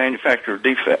it a manufacturer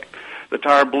defect? The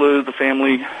tire blew. The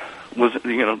family was,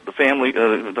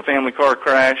 the family car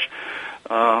crashed.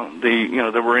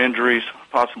 There were injuries,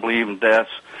 possibly even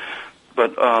deaths.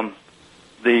 But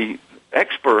the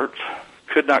experts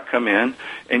could not come in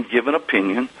and give an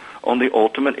opinion on the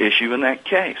ultimate issue in that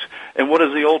case. And what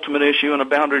is the ultimate issue in a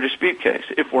boundary dispute case?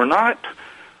 If we're not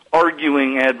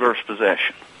arguing adverse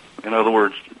possession, in other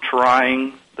words,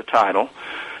 trying the title,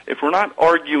 if we're not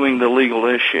arguing the legal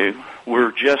issue,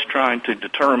 we're just trying to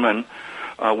determine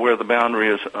where the boundary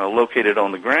is located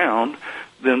on the ground,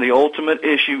 then the ultimate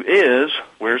issue is,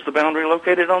 where's the boundary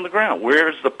located on the ground?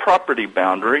 Where's the property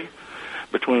boundary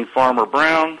between Farmer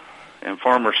Brown and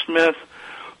Farmer Smith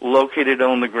located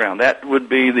on the ground? That would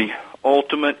be the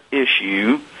ultimate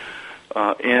issue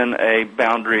in a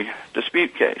boundary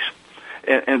dispute case.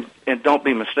 And don't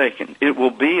be mistaken, it will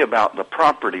be about the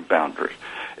property boundary.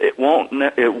 It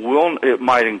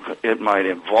might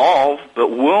involve, but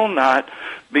will not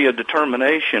be a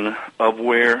determination of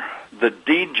where the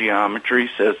deed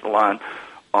geometry says the line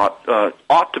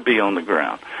ought to be on the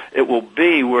ground. It will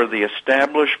be where the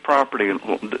established property,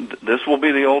 this will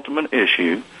be the ultimate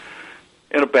issue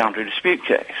in a boundary dispute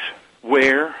case.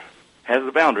 Where has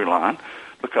the boundary line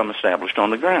become established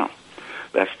on the ground?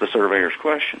 That's the surveyor's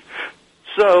question.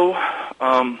 So,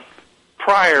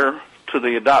 prior to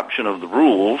the adoption of the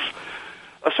rules,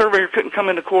 a surveyor couldn't come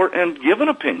into court and give an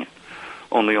opinion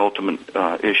on the ultimate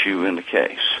issue in the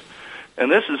case. And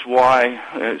this is why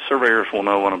surveyors will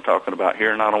know what I'm talking about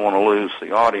here, and I don't want to lose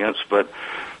the audience, but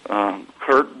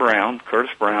Curtis Brown,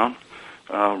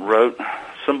 wrote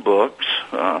some books.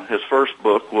 His first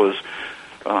book was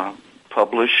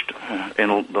published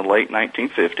in the late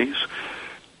 1950s,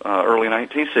 early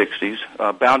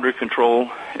 1960s, Boundary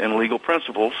Control and Legal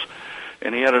Principles.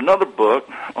 And he had another book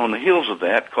on the heels of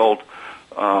that called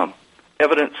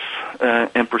Evidence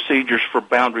and Procedures for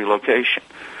Boundary Location.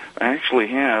 I actually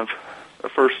have a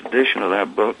first edition of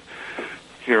that book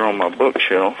here on my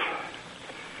bookshelf.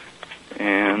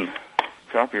 And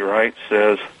copyright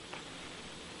says,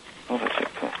 what does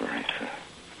that copyright say?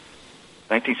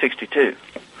 1962.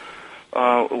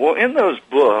 Well, in those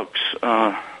books,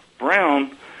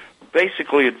 Brown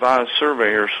basically advised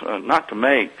surveyors not to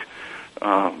make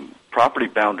property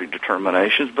boundary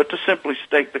determinations, but to simply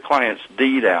stake the client's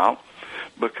deed out,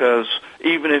 because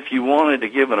even if you wanted to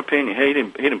give an opinion, he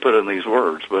didn't put it in these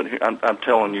words, but I'm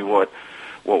telling you what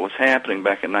was happening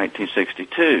back in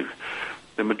 1962.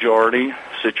 The majority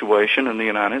situation in the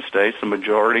United States, the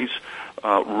majority's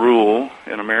rule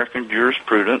in American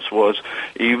jurisprudence was,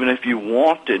 even if you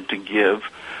wanted to give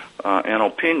an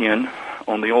opinion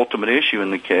on the ultimate issue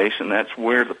in the case, and that's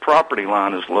where the property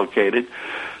line is located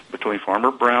between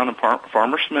Farmer Brown and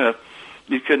Farmer Smith,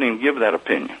 you couldn't even give that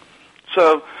opinion.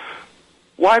 So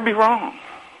why be wrong?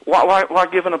 Why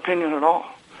give an opinion at all?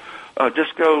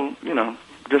 Just go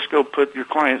put your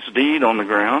client's deed on the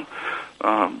ground.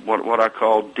 What I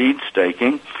call deed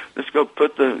staking. Just go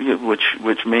put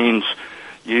which means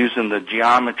using the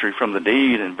geometry from the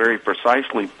deed and very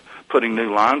precisely putting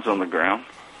new lines on the ground.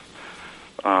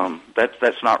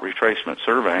 That's not retracement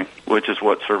surveying, which is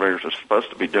what surveyors are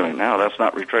supposed to be doing now. That's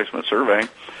not retracement surveying.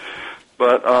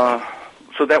 But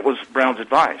so that was Brown's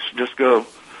advice. Just go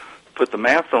put the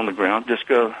math on the ground. Just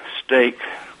go stake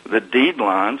the deed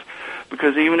lines,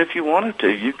 because even if you wanted to,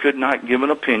 you could not give an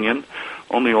opinion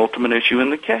on the ultimate issue in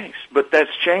the case. But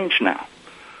that's changed now.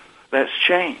 That's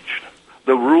changed.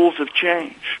 The rules have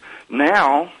changed.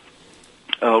 Now,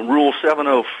 Rule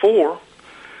 704,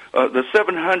 the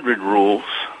 700 rules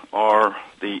are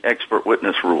the expert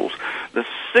witness rules. The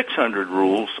 600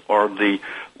 rules are the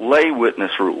lay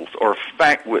witness rules, or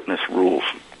fact witness rules.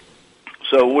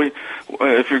 So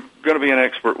if you're going to be an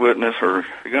expert witness or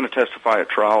you're going to testify at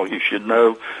trial, you should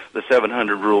know the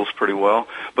 700 rules pretty well.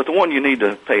 But the one you need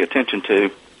to pay attention to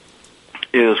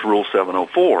is Rule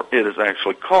 704. It is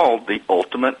actually called the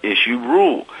ultimate issue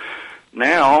rule.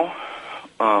 Now,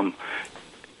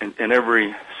 in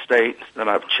every state that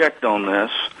I've checked on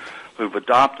this, who've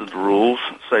adopted the rules,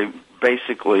 say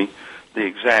basically the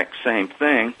exact same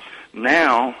thing.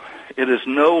 Now, it is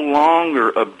no longer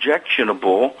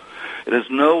objectionable. It is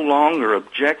no longer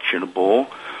objectionable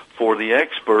for the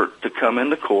expert to come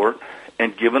into court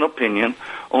and give an opinion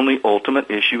on the ultimate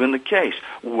issue in the case.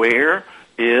 Where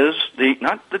is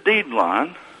not the deed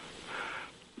line,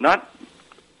 not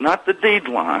the deed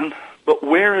line, but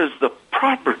where is the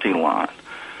property line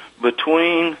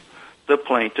between the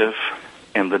plaintiff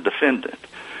and the defendant?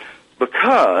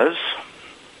 Because,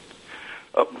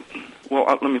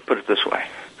 let me put it this way.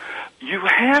 You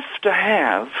have to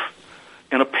have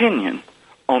an opinion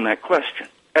on that question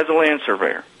as a land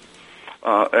surveyor,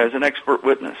 as an expert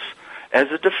witness,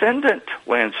 as a defendant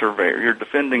land surveyor. You're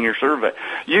defending your survey.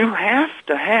 You have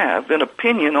to have an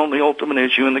opinion on the ultimate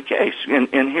issue in the case, and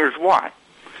here's why.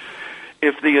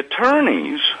 If the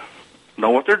attorneys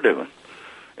know what they're doing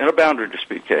in a boundary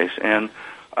dispute case, and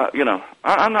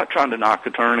I'm not trying to knock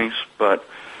attorneys, but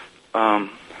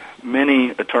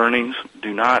many attorneys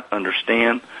do not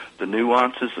understand the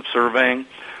nuances of surveying.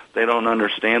 They don't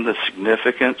understand the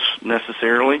significance,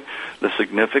 necessarily, the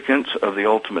significance of the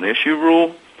ultimate issue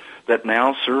rule, that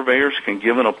now surveyors can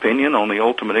give an opinion on the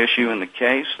ultimate issue in the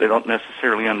case. They don't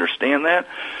necessarily understand that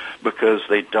because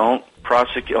they don't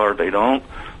prosecute, or they don't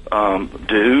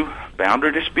do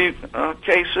boundary dispute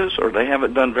cases, or they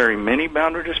haven't done very many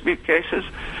boundary dispute cases.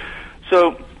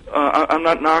 So I'm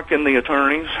not knocking the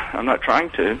attorneys. I'm not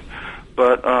trying to.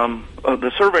 But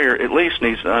the surveyor at least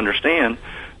needs to understand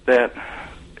that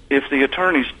if the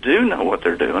attorneys do know what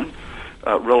they're doing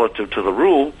relative to the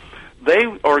rule, they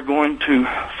are going to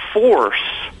force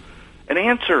an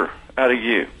answer out of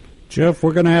you. Jeff,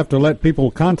 we're going to have to let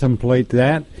people contemplate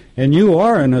that. And you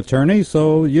are an attorney,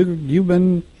 so you've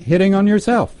been hitting on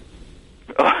yourself.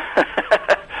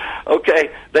 Okay.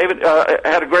 David,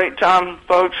 had a great time,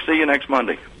 folks. See you next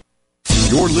Monday.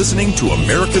 You're listening to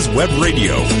America's Web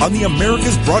Radio on the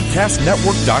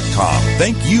AmericasBroadcastNetwork.com.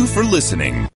 Thank you for listening.